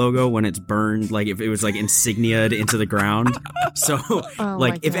Gucci logo when it's burned, like if it was like insignia'd into the ground. So,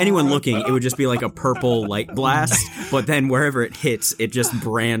 like, if anyone looking, it would just be like a purple light blast, but then wherever it hits, it just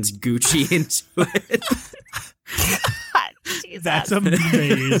brands Gucci into it. Jesus. That's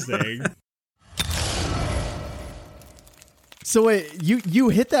amazing. So wait, you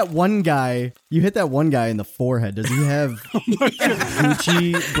hit that one guy. You hit that one guy in the forehead. Does he have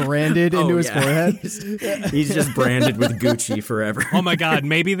Gucci branded into his forehead? He's just branded with Gucci forever. Oh my god,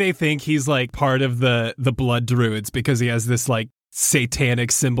 maybe they think he's like part of the blood druids because he has this like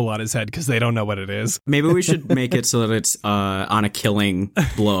satanic symbol on his head because they don't know what it is. Maybe we should make it so that it's on a killing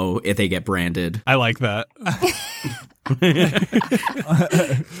blow if they get branded. I like that.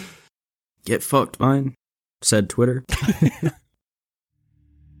 Get fucked, mine, said Twitter.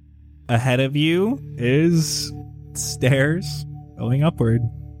 Ahead of you is stairs going upward.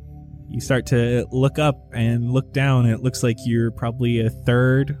 You start to look up and look down, and it looks like you're probably a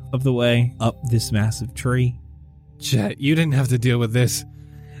third of the way up this massive tree. Jet, you didn't have to deal with this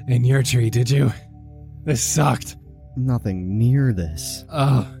in your tree, did you? This sucked. Nothing near this.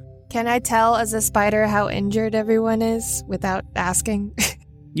 Oh. Can I tell as a spider how injured everyone is without asking?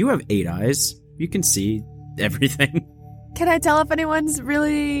 You have 8 eyes. You can see everything. Can I tell if anyone's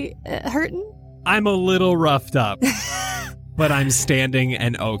really hurting? I'm a little roughed up, but I'm standing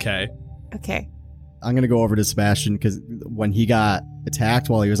and okay. Okay. I'm going to go over to Sebastian because when he got attacked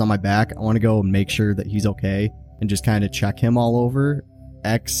while he was on my back, I want to go and make sure that he's okay and just kind of check him all over.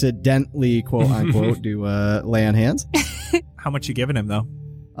 Accidentally, quote unquote, do lay on hands. How much you giving him, though?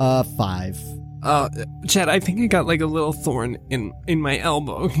 5. Chad, I think I got like a little thorn in my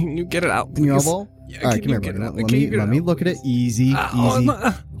elbow. Can you get it out, please? In your elbow? Yeah, all right, come here, buddy. Let me look at it. Easy.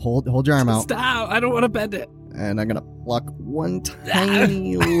 Hold your arm out. Stop. I don't want to bend it. And I'm going to pluck one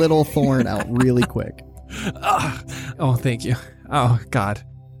tiny little thorn out really quick. Oh, thank you. Oh, God.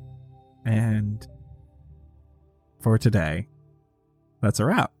 And for today, that's a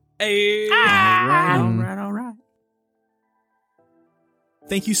wrap. Hey. All right.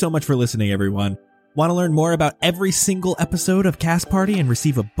 Thank you so much for listening, everyone. Want to learn more about every single episode of Cast Party and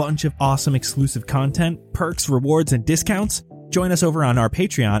receive a bunch of awesome exclusive content, perks, rewards, and discounts? Join us over on our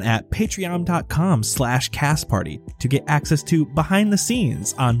Patreon at patreon.com/castparty to get access to Behind the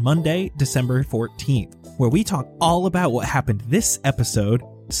Scenes on Monday, December 14th, where we talk all about what happened this episode,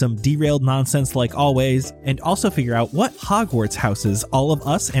 some derailed nonsense like always, and also figure out what Hogwarts houses all of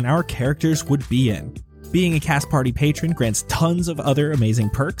us and our characters would be in. Being a Cast Party patron grants tons of other amazing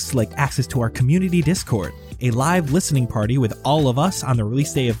perks like access to our community Discord, a live listening party with all of us on the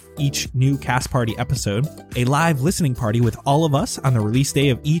release day of each new Cast Party episode, a live listening party with all of us on the release day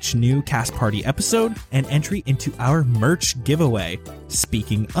of each new Cast Party episode, and entry into our merch giveaway.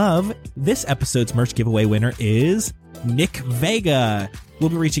 Speaking of, this episode's merch giveaway winner is Nick Vega. We'll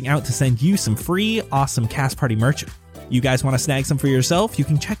be reaching out to send you some free, awesome Cast Party merch. You guys want to snag some for yourself? You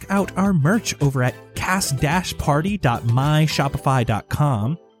can check out our merch over at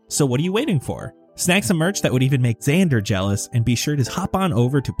cast-party.myshopify.com. So what are you waiting for? Snag some merch that would even make Xander jealous, and be sure to hop on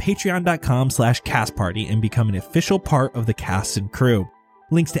over to patreon.com/castparty and become an official part of the cast and crew.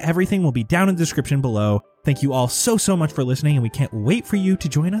 Links to everything will be down in the description below. Thank you all so much for listening, and we can't wait for you to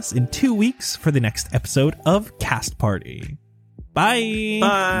join us in 2 weeks for the next episode of Cast Party. Bye!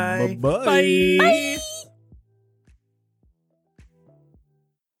 Bye. Bye-bye. Bye.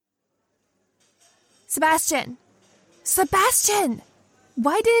 Sebastian!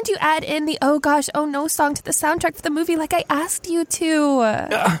 Why didn't you add in the Oh Gosh, Oh No song to the soundtrack for the movie like I asked you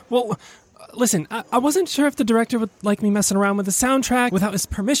to? Listen, I wasn't sure if the director would like me messing around with the soundtrack without his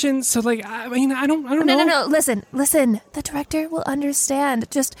permission, so like, I don't know. No, listen. The director will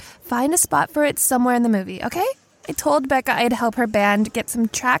understand. Just find a spot for it somewhere in the movie, okay? I told Becca I'd help her band get some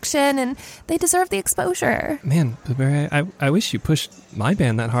traction, and they deserve the exposure. Man, Blueberry, I wish you pushed my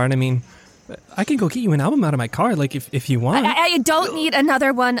band that hard. I mean, I can go get you an album out of my car, like, if you want. I don't need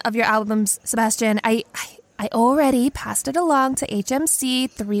another one of your albums, Sebastian. I already passed it along to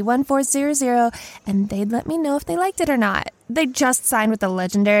HMC 31400, and they'd let me know if they liked it or not. They just signed with the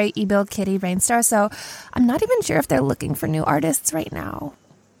legendary E-Bill Kitty Rainstar, so I'm not even sure if they're looking for new artists right now.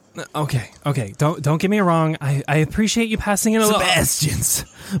 Okay. Don't get me wrong. I appreciate you passing it along. Sebastian's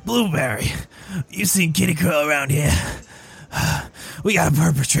Blueberry. You seen Kitty Girl around here? We got a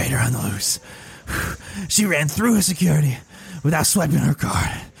perpetrator on the loose. She ran through her security without swiping her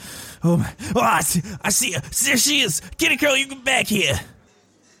card. Oh my! Oh, I see her. There she is. Kitty Girl, you come back here.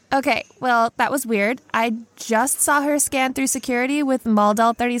 Okay, well, that was weird. I just saw her scan through security with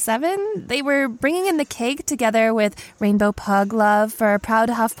Maldal 37. They were bringing in the cake together with Rainbow Pug Love for Proud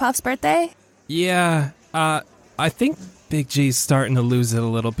Huffpuff's birthday. Yeah, I think Big G's starting to lose it a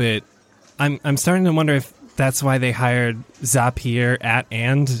little bit. I'm starting to wonder if that's why they hired Zapier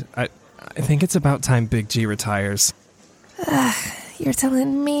and I think it's about time Big G retires. You're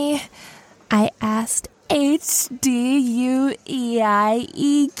telling me? I asked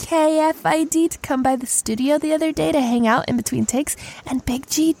HDUEIEKFID to come by the studio the other day to hang out in between takes, and Big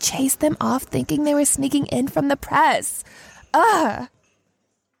G chased them off thinking they were sneaking in from the press. Ugh.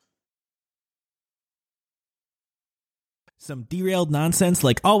 some derailed nonsense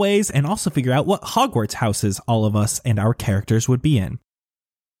like always, and also figure out what Hogwarts houses all of us and our characters would be in.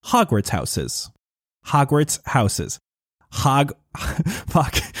 Hogwarts houses. Hogwarts houses.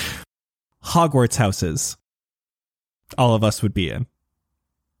 Hogwarts houses. All of us would be in.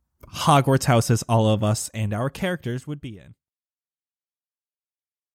 Hogwarts houses all of us and our characters would be in.